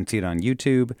Ride. You can see it on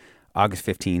YouTube, August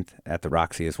 15th at the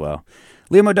Roxy as well.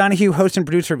 Liam O'Donoghue, host and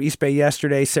producer of East Bay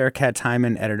Yesterday. Sarah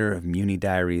Katz-Hyman, editor of Muni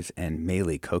Diaries. And Mey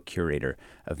Lee, co-curator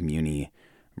of Muni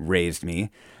Raised Me.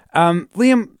 Liam,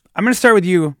 I'm going to start with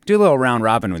you, do a little round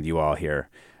robin with you all here.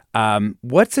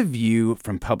 What's a view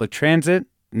from public transit,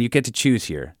 and you get to choose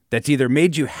here, that's either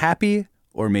made you happy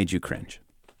or made you cringe?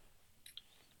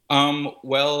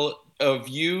 Well, a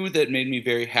view that made me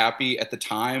very happy at the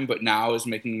time, but now is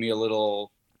making me a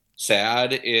little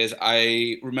sad, is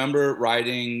I remember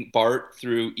riding BART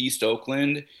through East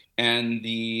Oakland, and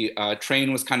the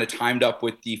train was kind of timed up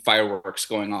with the fireworks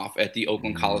going off at the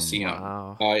Oakland Coliseum.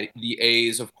 Wow. The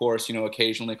A's, of course,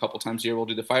 occasionally a couple times a year will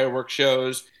do the fireworks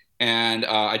shows. And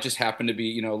I just happened to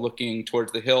be, looking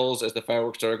towards the hills as the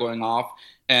fireworks started going off.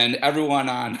 And everyone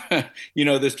on,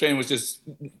 this train was just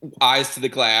eyes to the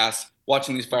glass,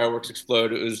 watching these fireworks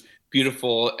explode. It was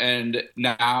beautiful. And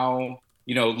now,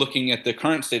 looking at the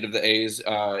current state of the A's,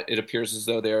 it appears as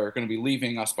though they're going to be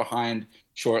leaving us behind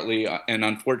shortly. And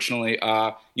unfortunately,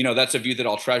 that's a view that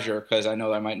I'll treasure because I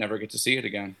know I might never get to see it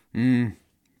again.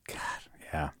 God,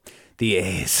 yeah. The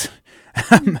A's.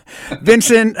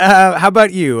 Vincent, how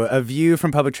about you? A view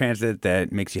from public transit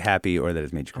that makes you happy or that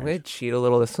has made you cringe? I'm going to cheat a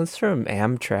little. This one's from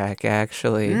Amtrak,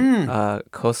 actually.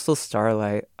 Coastal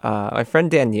Starlight. My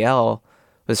friend Danielle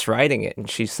was riding it, and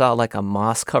she saw like a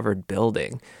moss-covered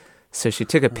building. So she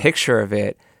took a picture of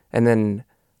it, and then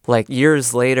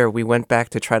years later, we went back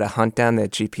to try to hunt down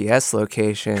that GPS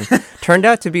location. Turned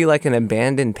out to be like an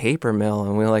abandoned paper mill,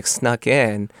 and we snuck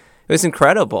in. It was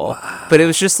incredible, wow. But it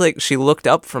was just she looked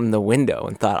up from the window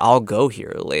and thought, I'll go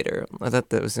here later. I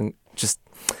thought that was just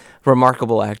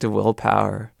remarkable act of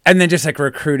willpower. And then just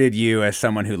recruited you as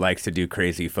someone who likes to do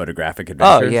crazy photographic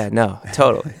adventures? Oh, yeah, no,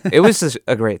 totally. It was just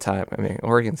a great time. I mean,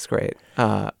 Oregon's great.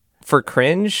 For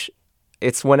cringe,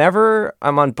 it's whenever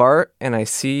I'm on BART and I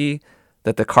see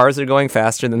that the cars are going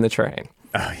faster than the train.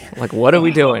 Oh, yeah. What are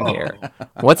we doing here?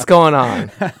 What's going on?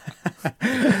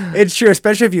 It's true,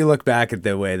 especially if you look back at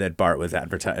the way that BART was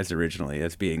advertised originally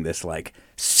as being this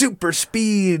super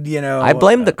speed, I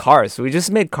blame the cars. We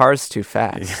just made cars too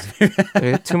fast.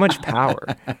 They had too much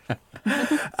power.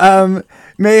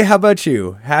 Mey, how about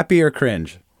you? Happy or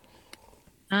cringe?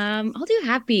 I'll do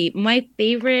happy. My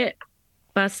favorite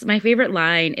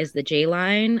line is the J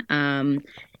line.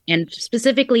 And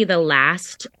specifically the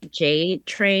last J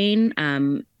train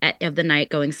of the night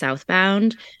going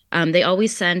southbound. They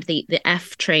always send the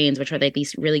F trains, which are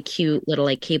these really cute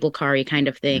little cable car-y kind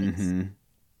of things. Mm-hmm.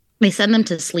 They send them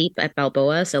to sleep at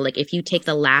Balboa. So if you take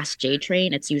the last J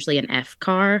train, it's usually an F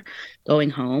car going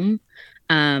home.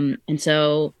 And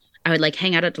so I would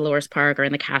hang out at Dolores Park or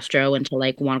in the Castro until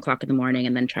 1 o'clock in the morning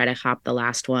and then try to hop the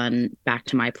last one back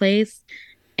to my place.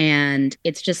 And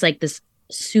it's just this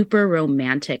super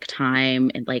romantic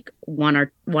time at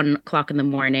 1 o'clock in the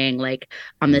morning,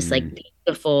 on this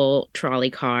beautiful trolley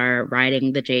car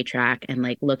riding the J track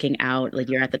and looking out,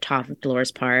 you're at the top of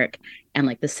Dolores Park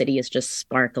and the city is just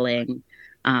sparkling.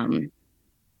 And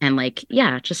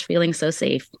just feeling so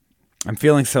safe. I'm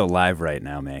feeling so live right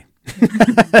now, Mey.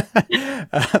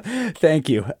 Thank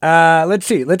you. Let's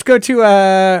see. Let's go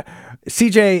to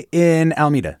CJ in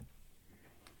Alameda.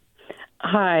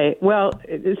 Hi. Well,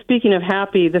 speaking of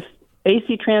happy, the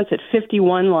AC Transit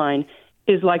 51 line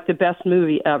is the best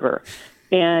movie ever.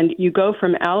 And you go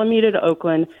from Alameda to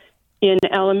Oakland. In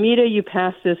Alameda, you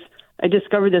pass I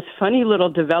discovered this funny little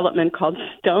development called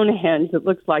Stonehenge. It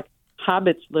looks like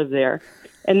hobbits live there.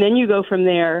 And then you go from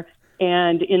there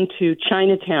and into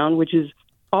Chinatown, which is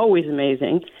always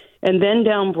amazing. And then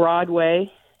down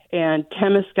Broadway and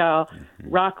Temescal,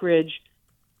 Rockridge.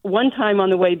 One time on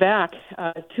the way back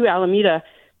to Alameda,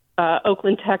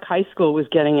 Oakland Tech High School was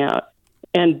getting out.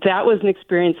 And that was an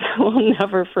experience I will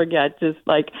never forget. Just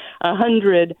like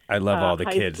 100 I love all the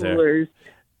high kids schoolers.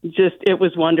 Just, it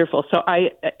was wonderful.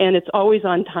 And it's always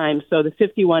on time. So the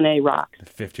 51A rocks.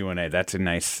 51A, that's a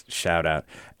nice shout out.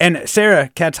 And Sarah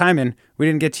Katz-Hyman, we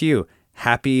didn't get to you.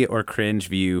 Happy or cringe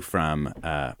view from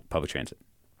public transit?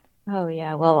 Oh,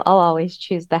 yeah. Well, I'll always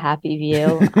choose the happy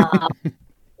view.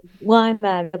 One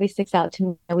that really sticks out to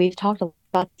me, we've talked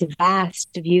about the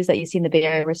vast views that you see in the Bay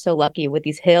Area. We're so lucky with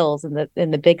these hills and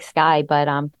the big sky, but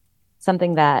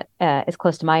something that is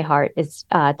close to my heart is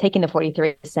taking the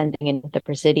 43, ascending into the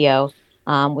Presidio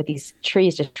with these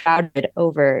trees just shrouded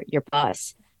over your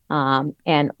bus.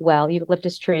 And while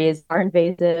eucalyptus trees are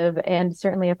invasive and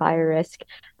certainly a fire risk,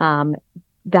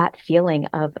 that feeling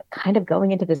of kind of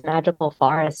going into this magical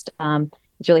forest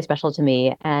is really special to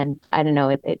me. And I don't know,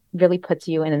 it really puts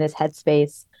you in this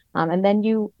headspace. And then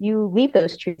you leave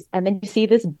those trees and then you see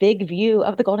this big view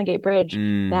of the Golden Gate Bridge,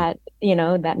 that, that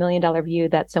 $1 million view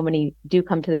that so many do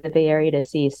come to the Bay Area to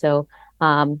see. So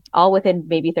all within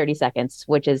maybe 30 seconds,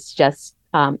 which is just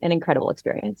an incredible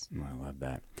experience. Oh, I love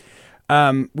that.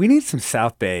 We need some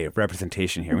South Bay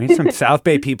representation here. We need some South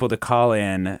Bay people to call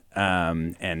in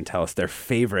and tell us their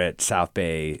favorite South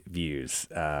Bay views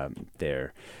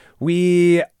there.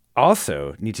 We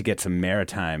also need to get some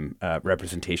maritime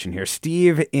representation here.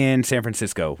 Steve in San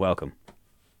Francisco, welcome.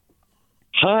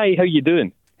 Hi, how you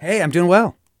doing? Hey, I'm doing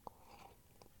well.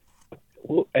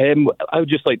 Well, I would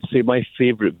just like to say my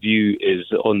favorite view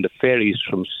is on the ferries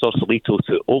from Sausalito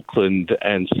to Oakland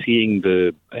and seeing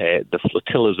the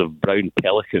flotillas of brown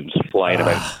pelicans flying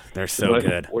about. They're so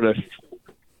good.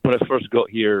 When I first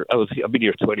got here, I've been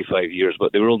here 25 years,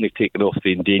 but they were only taken off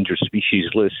the endangered species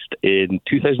list in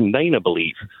 2009, I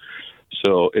believe.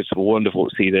 So it's wonderful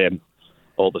to see them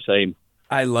all the time.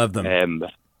 I love them.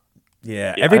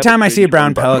 Yeah, every time I see a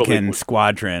brown pelican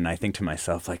squadron, I think to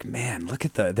myself, like, man, look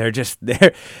at they're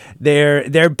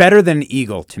better than an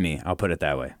eagle to me. I'll put it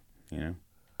that way.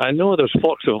 I know there's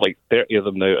flocks of like 30 of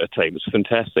them now at a time. It's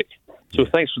fantastic. So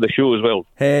thanks for the show as well.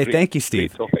 Hey, thank you,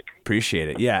 Steve. Appreciate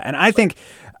it. Yeah, and I think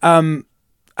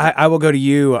I will go to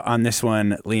you on this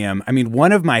one, Liam. I mean,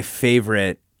 one of my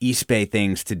favorite East Bay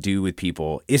things to do with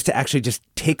people is to actually just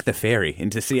take the ferry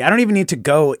into city. I don't even need to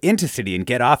go into city and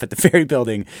get off at the ferry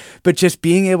building, but just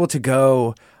being able to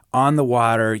go on the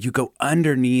water. You go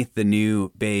underneath the new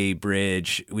Bay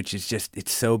Bridge, which is just,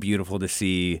 it's so beautiful to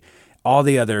see all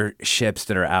the other ships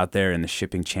that are out there in the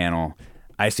shipping channel.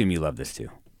 I assume you love this too.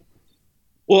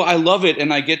 Well, I love it,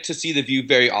 and I get to see the view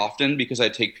very often because I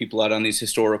take people out on these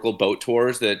historical boat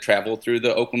tours that travel through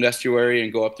the Oakland estuary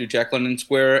and go up through Jack London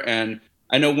Square. And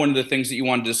I know one of the things that you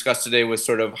wanted to discuss today was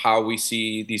sort of how we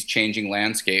see these changing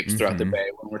landscapes throughout the Bay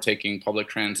when we're taking public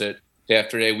transit day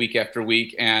after day, week after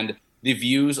week. And the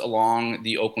views along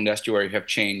the Oakland estuary have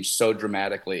changed so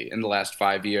dramatically in the last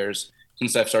 5 years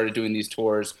since I've started doing these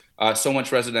tours. So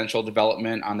much residential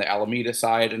development on the Alameda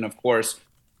side, and of course,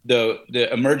 the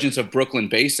emergence of Brooklyn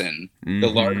Basin, the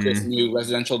largest new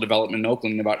residential development in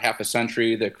Oakland in about half a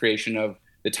century, the creation of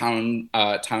the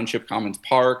Township Commons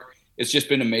Park. It's just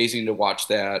been amazing to watch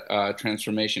that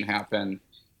transformation happen.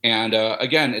 And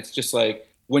again, it's just like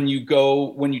when you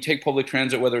take public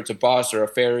transit, whether it's a bus or a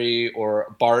ferry or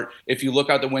a BART, if you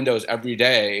look out the windows every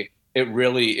day, it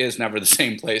really is never the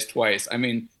same place twice. I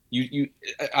mean,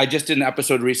 I just did an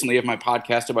episode recently of my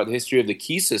podcast about the history of the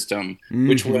Key system,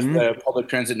 which was the public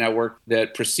transit network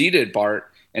that preceded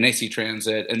BART and AC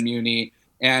Transit and Muni.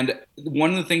 And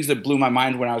one of the things that blew my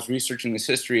mind when I was researching this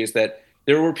history is that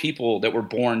there were people that were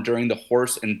born during the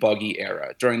horse and buggy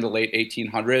era, during the late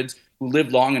 1800s, who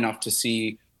lived long enough to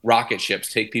see rocket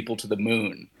ships take people to the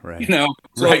moon. Right. So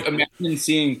like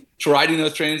imagine riding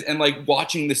those trains and like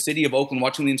watching the city of Oakland,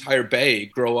 watching the entire bay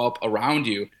grow up around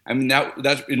you. I mean,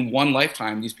 that's in one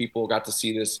lifetime, these people got to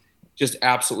see this just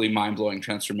absolutely mind-blowing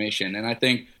transformation. And I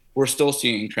think we're still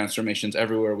seeing transformations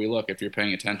everywhere we look if you're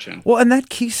paying attention. Well, and that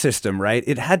Key system, right?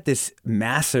 It had this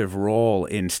massive role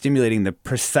in stimulating the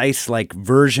precise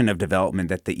version of development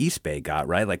that the East Bay got,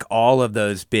 right? Like all of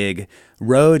those big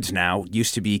roads now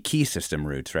used to be Key system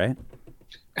routes, right?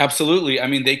 Absolutely. I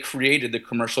mean, they created the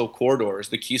commercial corridors.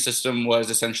 The Key system was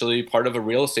essentially part of a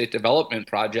real estate development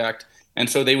project. And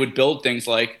so they would build things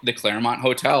like the Claremont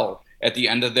Hotel at the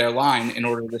end of their line in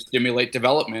order to stimulate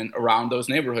development around those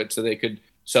neighborhoods so they could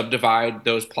subdivide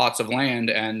those plots of land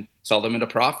and sell them at a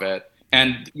profit.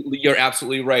 And you're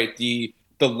absolutely right. The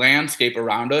landscape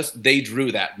around us, they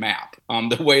drew that map.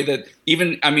 The way that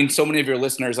so many of your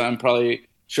listeners, I'm probably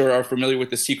sure are familiar with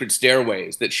the secret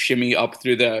stairways that shimmy up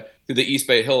through the East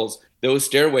Bay Hills. Those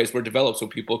stairways were developed so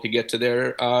people could get to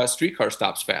their streetcar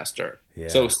stops faster. Yeah.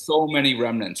 So many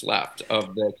remnants left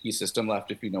of the key system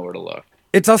left if you know where to look.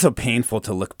 It's also painful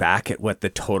to look back at what the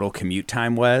total commute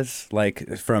time was,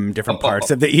 like from different parts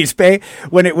of the East Bay,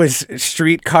 when it was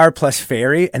streetcar plus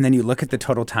ferry, and then you look at the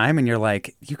total time and you're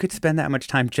like, you could spend that much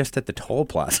time just at the toll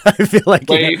plaza. I feel like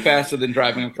way faster than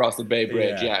driving across the Bay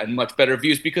Bridge, and much better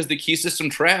views because the key system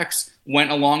tracks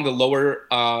went along the lower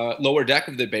deck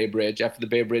of the Bay Bridge after the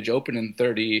Bay Bridge opened in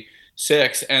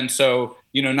 '36, and so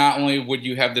not only would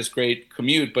you have this great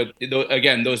commute, but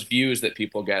again, those views that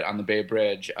people get on the Bay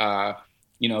Bridge.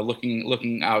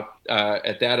 Looking out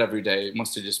at that every day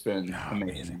must have just been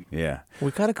amazing. Yeah. We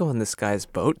got to go on this guy's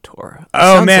boat tour.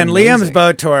 Oh, man, Liam's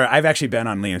boat tour. I've actually been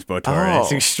on Liam's boat tour. Oh.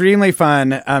 It's extremely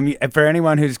fun. For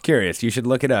anyone who's curious, you should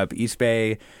look it up. East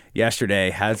Bay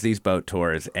Yesterday has these boat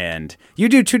tours, and you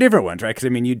do two different ones, right?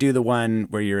 Because, you do the one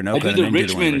where you're in Oakland.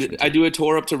 I do a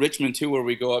tour up to Richmond, too, where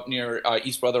we go up near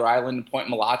East Brother Island and Point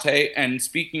Malate. And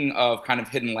speaking of kind of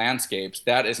hidden landscapes,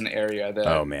 that is an area that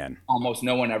almost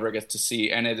no one ever gets to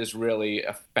see, and it is really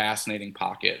a fascinating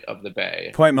pocket of the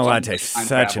Bay. Point Malate is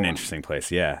such an interesting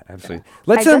place. Yeah, absolutely.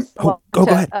 Let's go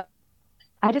ahead.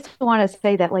 I just want to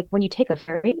say that, when you take a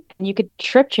ferry, you could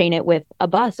trip chain it with a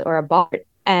bus or a BART.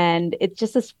 And it's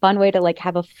just this fun way to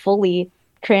have a fully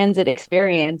transit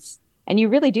experience. And you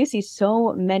really do see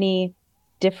so many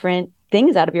different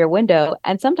things out of your window.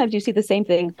 And sometimes you see the same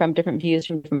thing from different views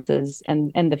from differences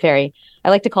and the ferry. I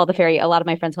like to call the ferry, a lot of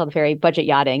my friends call the ferry budget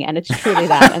yachting. And it's truly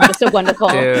that. And it's so wonderful.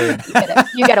 Dude.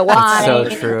 You get a wine.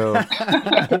 That's so true. You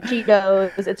get the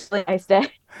Cheetos. It's a really nice day.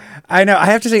 I know. I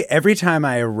have to say, every time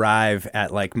I arrive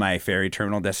at my ferry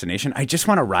terminal destination, I just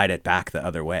want to ride it back the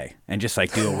other way and just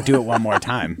do it one more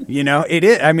time. It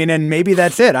is. And maybe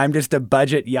that's it. I'm just a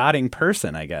budget yachting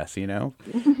person, I guess. We have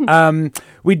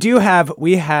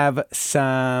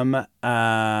some.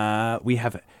 We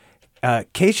have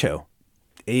Keishao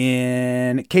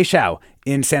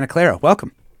in Santa Clara.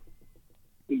 Welcome.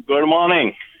 Good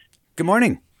morning. Good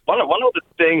morning. One of the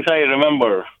things I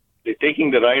remember. Taking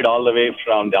the ride all the way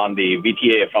on the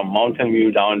VTA from Mountain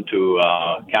View down to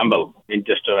Campbell,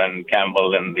 Winchester and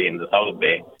Campbell in the South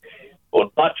Bay. For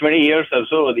the past 20 years or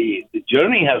so, the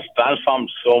journey has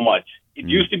transformed so much. It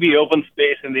used to be open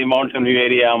space in the Mountain View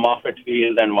area, Moffett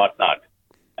Field and whatnot.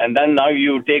 And then now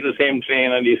you take the same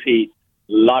train and you see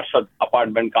lots of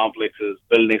apartment complexes,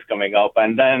 buildings coming up.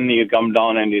 And then you come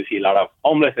down and you see a lot of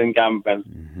homeless encampments.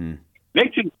 Mm-hmm.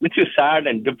 Makes you sad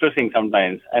and depressing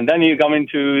sometimes. And then you come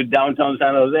into downtown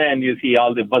San Jose and you see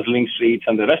all the bustling streets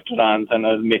and the restaurants, and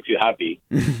it makes you happy.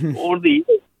 Over the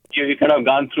years, you kind of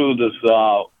gone through this,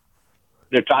 the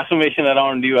transformation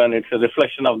around you, and it's a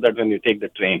reflection of that when you take the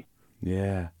train.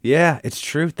 Yeah, it's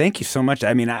true. Thank you so much.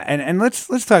 And let's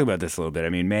talk about this a little bit.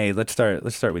 Mey, let's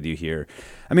start with you here.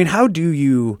 How do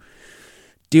you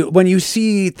when you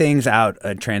see things out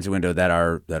a transit window that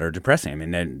are depressing?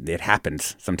 It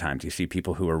happens sometimes. You see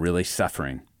people who are really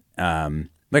suffering.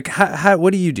 How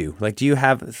what do you do? Do you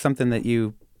have something that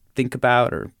you think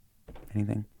about or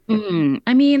anything?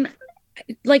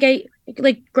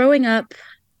 Growing up,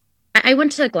 I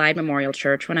went to Glide Memorial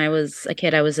Church when I was a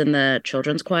kid. I was in the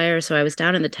children's choir, so I was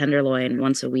down in the Tenderloin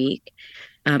once a week,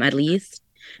 at least.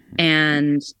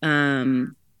 And I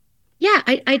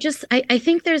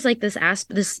think there's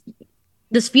this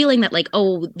feeling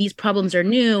that these problems are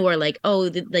new, or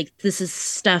this is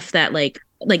stuff that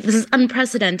this is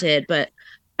unprecedented. But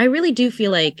I really do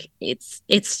feel like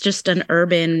it's just an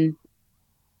urban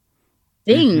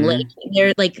thing.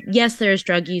 Mm-hmm. Yes, there's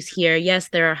drug use here. Yes,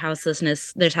 there's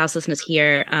houselessness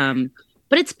here.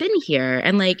 But it's been here,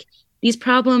 and these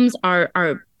problems are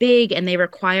big, and they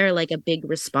require a big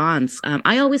response.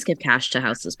 I always give cash to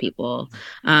houseless people.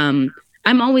 I'm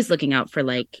always looking out for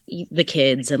the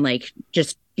kids and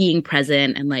just being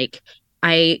present. And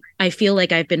I feel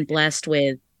like I've been blessed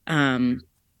with an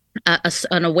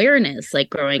awareness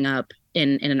growing up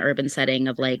in an urban setting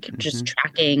of just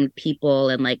tracking people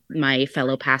and my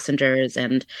fellow passengers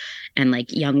and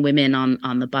young women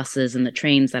on the buses and the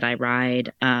trains that I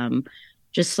ride.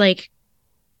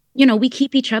 We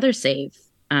keep each other safe.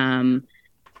 And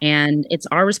it's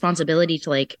our responsibility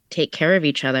to take care of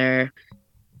each other.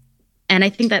 And I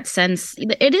think that sense,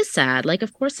 it is sad.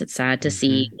 Of course it's sad to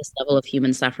see this level of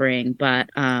human suffering, but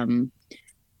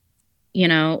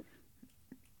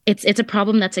it's a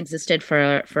problem that's existed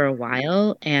for a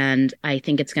while, and I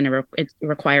think it's going to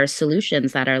require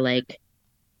solutions that are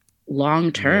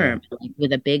long term,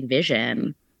 with a big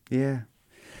vision. Yeah.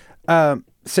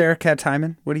 Sarah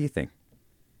Katz-Hyman, what do you think?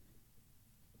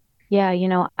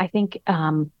 Yeah, I think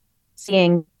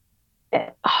seeing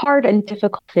hard and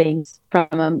difficult things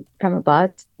from a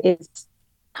bus is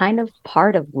kind of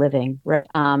part of living, right?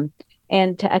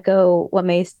 And to echo what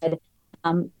Mey said,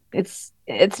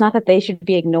 it's not that they should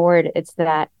be ignored. It's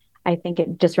that I think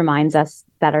it just reminds us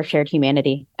that our shared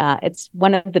humanity. It's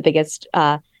one of the biggest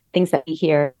things that we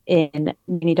hear in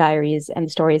Muni Diaries and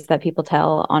stories that people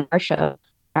tell on our show,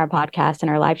 our podcast, and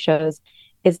our live shows,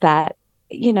 is that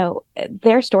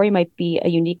their story might be a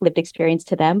unique lived experience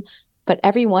to them, but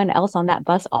everyone else on that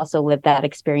bus also lived that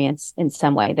experience in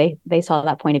some way. They saw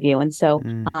that point of view. And so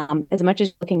as much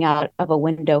as looking out of a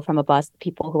window from a bus,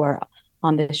 people who are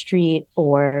on the street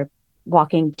or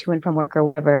walking to and from work or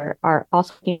whatever are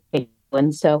also looking.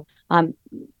 And so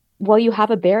while you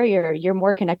have a barrier, you're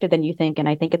more connected than you think. And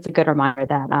I think it's a good reminder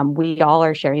that we all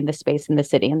are sharing this space in the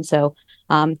city. And so,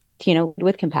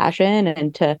 with compassion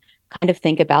and to kind of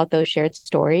think about those shared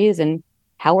stories and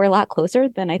how we're a lot closer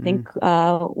than I think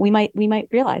we might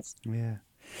realize. Yeah.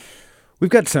 We've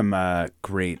got some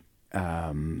great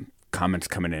comments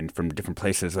coming in from different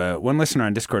places. One listener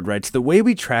on Discord writes, the way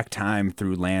we track time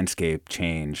through landscape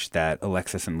change that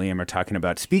Alexis and Liam are talking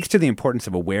about speaks to the importance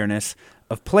of awareness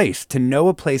of place. To know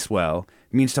a place well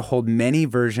means to hold many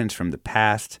versions from the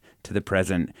past to the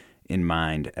present in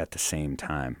mind at the same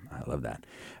time. I love that.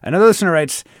 Another listener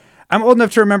writes, I'm old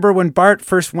enough to remember when BART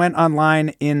first went online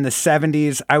in the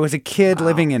 70s. I was a kid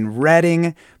living in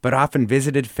Reading, but often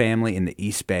visited family in the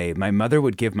East Bay. My mother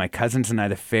would give my cousins and I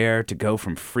the fare to go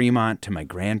from Fremont to my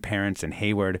grandparents in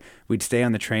Hayward. We'd stay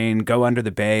on the train, go under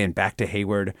the bay, and back to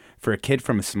Hayward. For a kid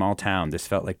from a small town, this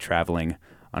felt like traveling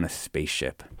on a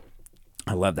spaceship.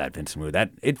 I love that, Vincent Woo.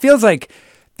 That it feels like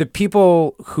the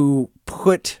people who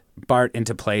put BART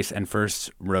into place and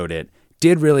first wrote it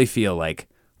did really feel like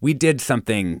we did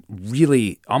something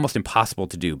really almost impossible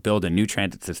to do, build a new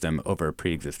transit system over a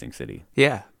pre-existing city.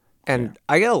 Yeah. And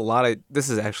I get a lot of, this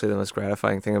is actually the most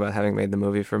gratifying thing about having made the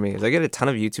movie for me, is I get a ton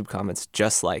of YouTube comments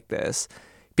just like this.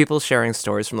 People sharing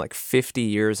stories from like 50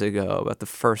 years ago about the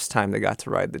first time they got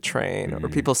to ride the train, or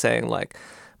people saying like,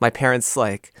 my parents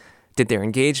like did their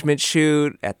engagement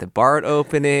shoot at the BART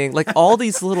opening, like all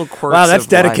these little quirks. Wow, that's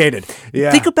dedicated. Yeah.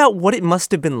 Think about what it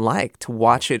must have been like to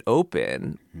watch it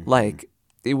open. Like,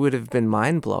 it would have been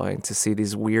mind-blowing to see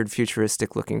these weird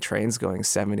futuristic-looking trains going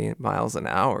 70 miles an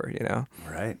hour,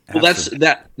 Right. Well,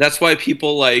 that's why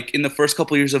people, like, in the first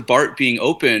couple of years of BART being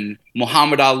open,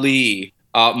 Muhammad Ali,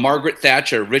 Margaret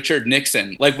Thatcher, Richard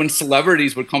Nixon, like when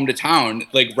celebrities would come to town,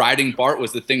 like riding BART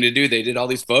was the thing to do. They did all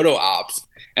these photo ops.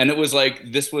 And it was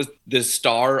like, this was the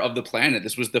star of the planet.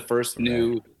 This was the first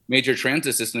new major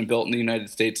transit system built in the United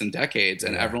States in decades,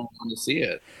 and everyone wanted to see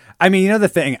it. I mean, the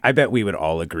thing, I bet we would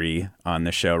all agree on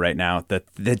the show right now, that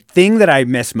the thing that I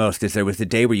miss most is there was the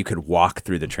day where you could walk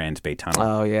through the Transbay Tunnel.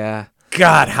 Oh, yeah.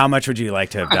 God, how much would you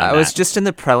like to have done that? I was just in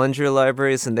the Prelinger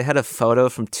libraries, and they had a photo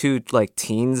from two like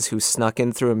teens who snuck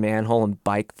in through a manhole and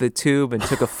biked the tube and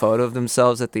took a photo of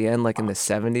themselves at the end, like in the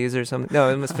 70s or something. No,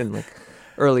 it must have been like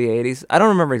early 80s. I don't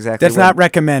remember exactly. That's not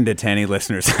recommended to any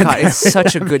listeners. God, it's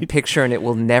such a good picture, and it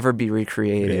will never be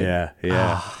recreated.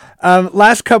 Yeah.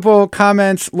 Last couple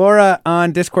comments. Laura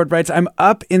on Discord writes, I'm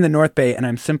up in the North Bay and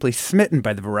I'm simply smitten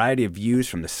by the variety of views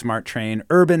from the SMART train,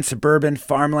 urban, suburban,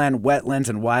 farmland, wetlands,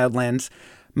 and wildlands.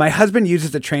 My husband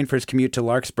uses the train for his commute to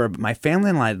Larkspur, but my family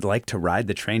and I like to ride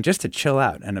the train just to chill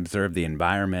out and observe the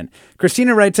environment.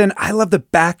 Christina writes in, I love the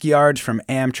backyards from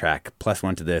Amtrak,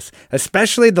 +1 to this,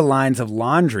 especially the lines of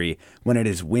laundry when it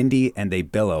is windy and they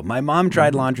billow. My mom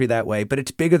dried laundry that way, but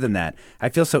it's bigger than that. I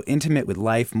feel so intimate with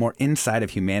life, more inside of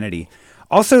humanity.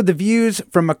 Also, the views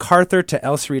from MacArthur to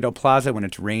El Cerrito Plaza when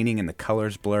it's raining and the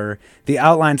colors blur. The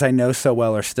outlines I know so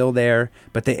well are still there,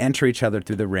 but they enter each other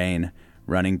through the rain,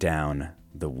 running down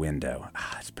the window.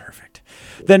 That's perfect.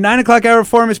 The 9 o'clock hour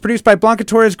forum is produced by Blanca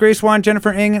Torres, Grace Juan,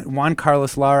 Jennifer Ng, Juan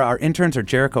Carlos Lara. Our interns are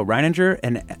Jericho Reininger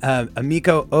and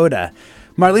Amiko Oda.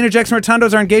 Marlena Jackson-Rotondo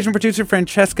is our engagement producer.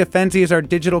 Francesca Fenzi is our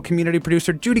digital community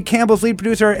producer. Judy Campbell's lead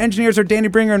producer. Our engineers are Danny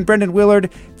Bringer and Brendan Willard.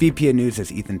 VP of News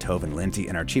is Ethan Tove Lindsay.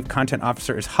 And our chief content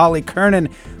officer is Holly Kernan.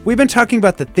 We've been talking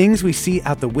about the things we see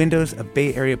out the windows of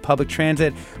Bay Area public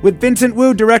transit with Vincent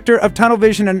Woo, director of Tunnel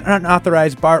Vision and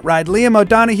Unauthorized BART Ride. Liam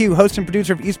O'Donoghue, host and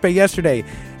producer of East Bay Yesterday.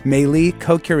 Mey Lee,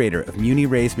 co-curator of Muni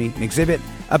Raised Me, an exhibit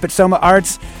up at SOMA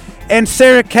Arts. And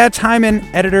Sarah Katz-Hyman,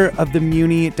 editor of the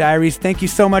Muni Diaries. Thank you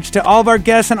so much to all of our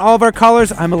guests and all of our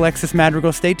callers. I'm Alexis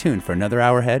Madrigal. Stay tuned for another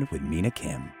hour ahead with Mina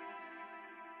Kim.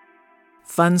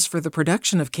 Funds for the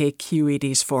production of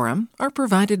KQED's Forum are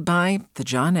provided by the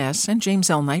John S. and James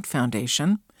L. Knight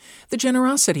Foundation, the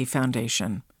Generosity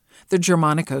Foundation, the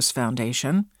Germanicos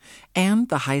Foundation, and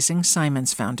the Heising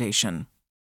Simons Foundation.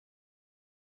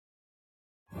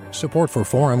 Support for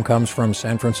Forum comes from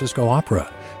San Francisco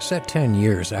Opera. Set 10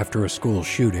 years after a school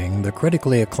shooting, the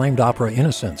critically acclaimed opera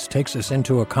Innocence takes us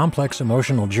into a complex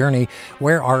emotional journey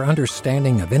where our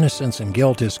understanding of innocence and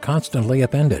guilt is constantly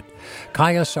upended.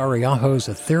 Kaya Sariaho's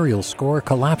ethereal score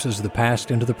collapses the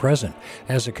past into the present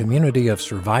as a community of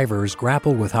survivors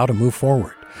grapple with how to move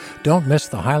forward. Don't miss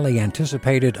the highly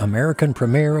anticipated American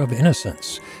premiere of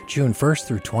Innocence, June 1st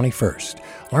through 21st.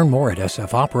 Learn more at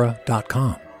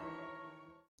sfopera.com.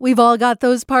 We've all got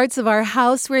those parts of our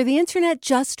house where the internet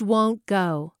just won't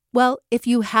go. Well, if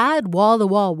you had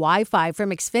wall-to-wall Wi-Fi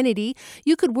from Xfinity,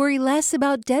 you could worry less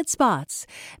about dead spots.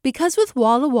 Because with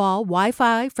wall-to-wall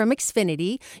Wi-Fi from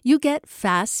Xfinity, you get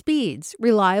fast speeds,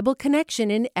 reliable connection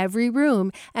in every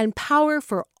room, and power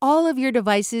for all of your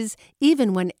devices,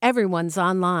 even when everyone's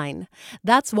online.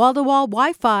 That's wall-to-wall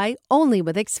Wi-Fi only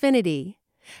with Xfinity.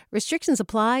 Restrictions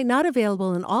apply, not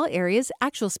available in all areas.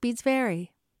 Actual speeds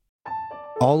vary.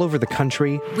 All over the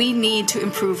country, we need to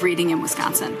improve reading in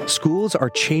Wisconsin. Schools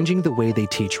are changing the way they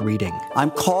teach reading.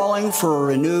 I'm calling for a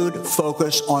renewed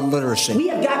focus on literacy. We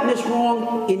have gotten this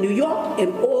wrong in New York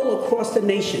and all across the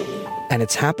nation. And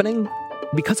it's happening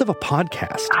because of a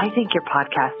podcast. I think your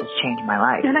podcast has changed my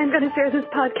life. And I'm going to share this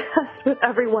podcast with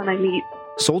everyone I meet.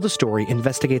 Sold a Story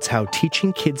investigates how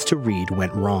teaching kids to read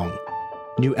went wrong.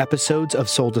 New episodes of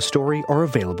Sold a Story are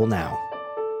available now.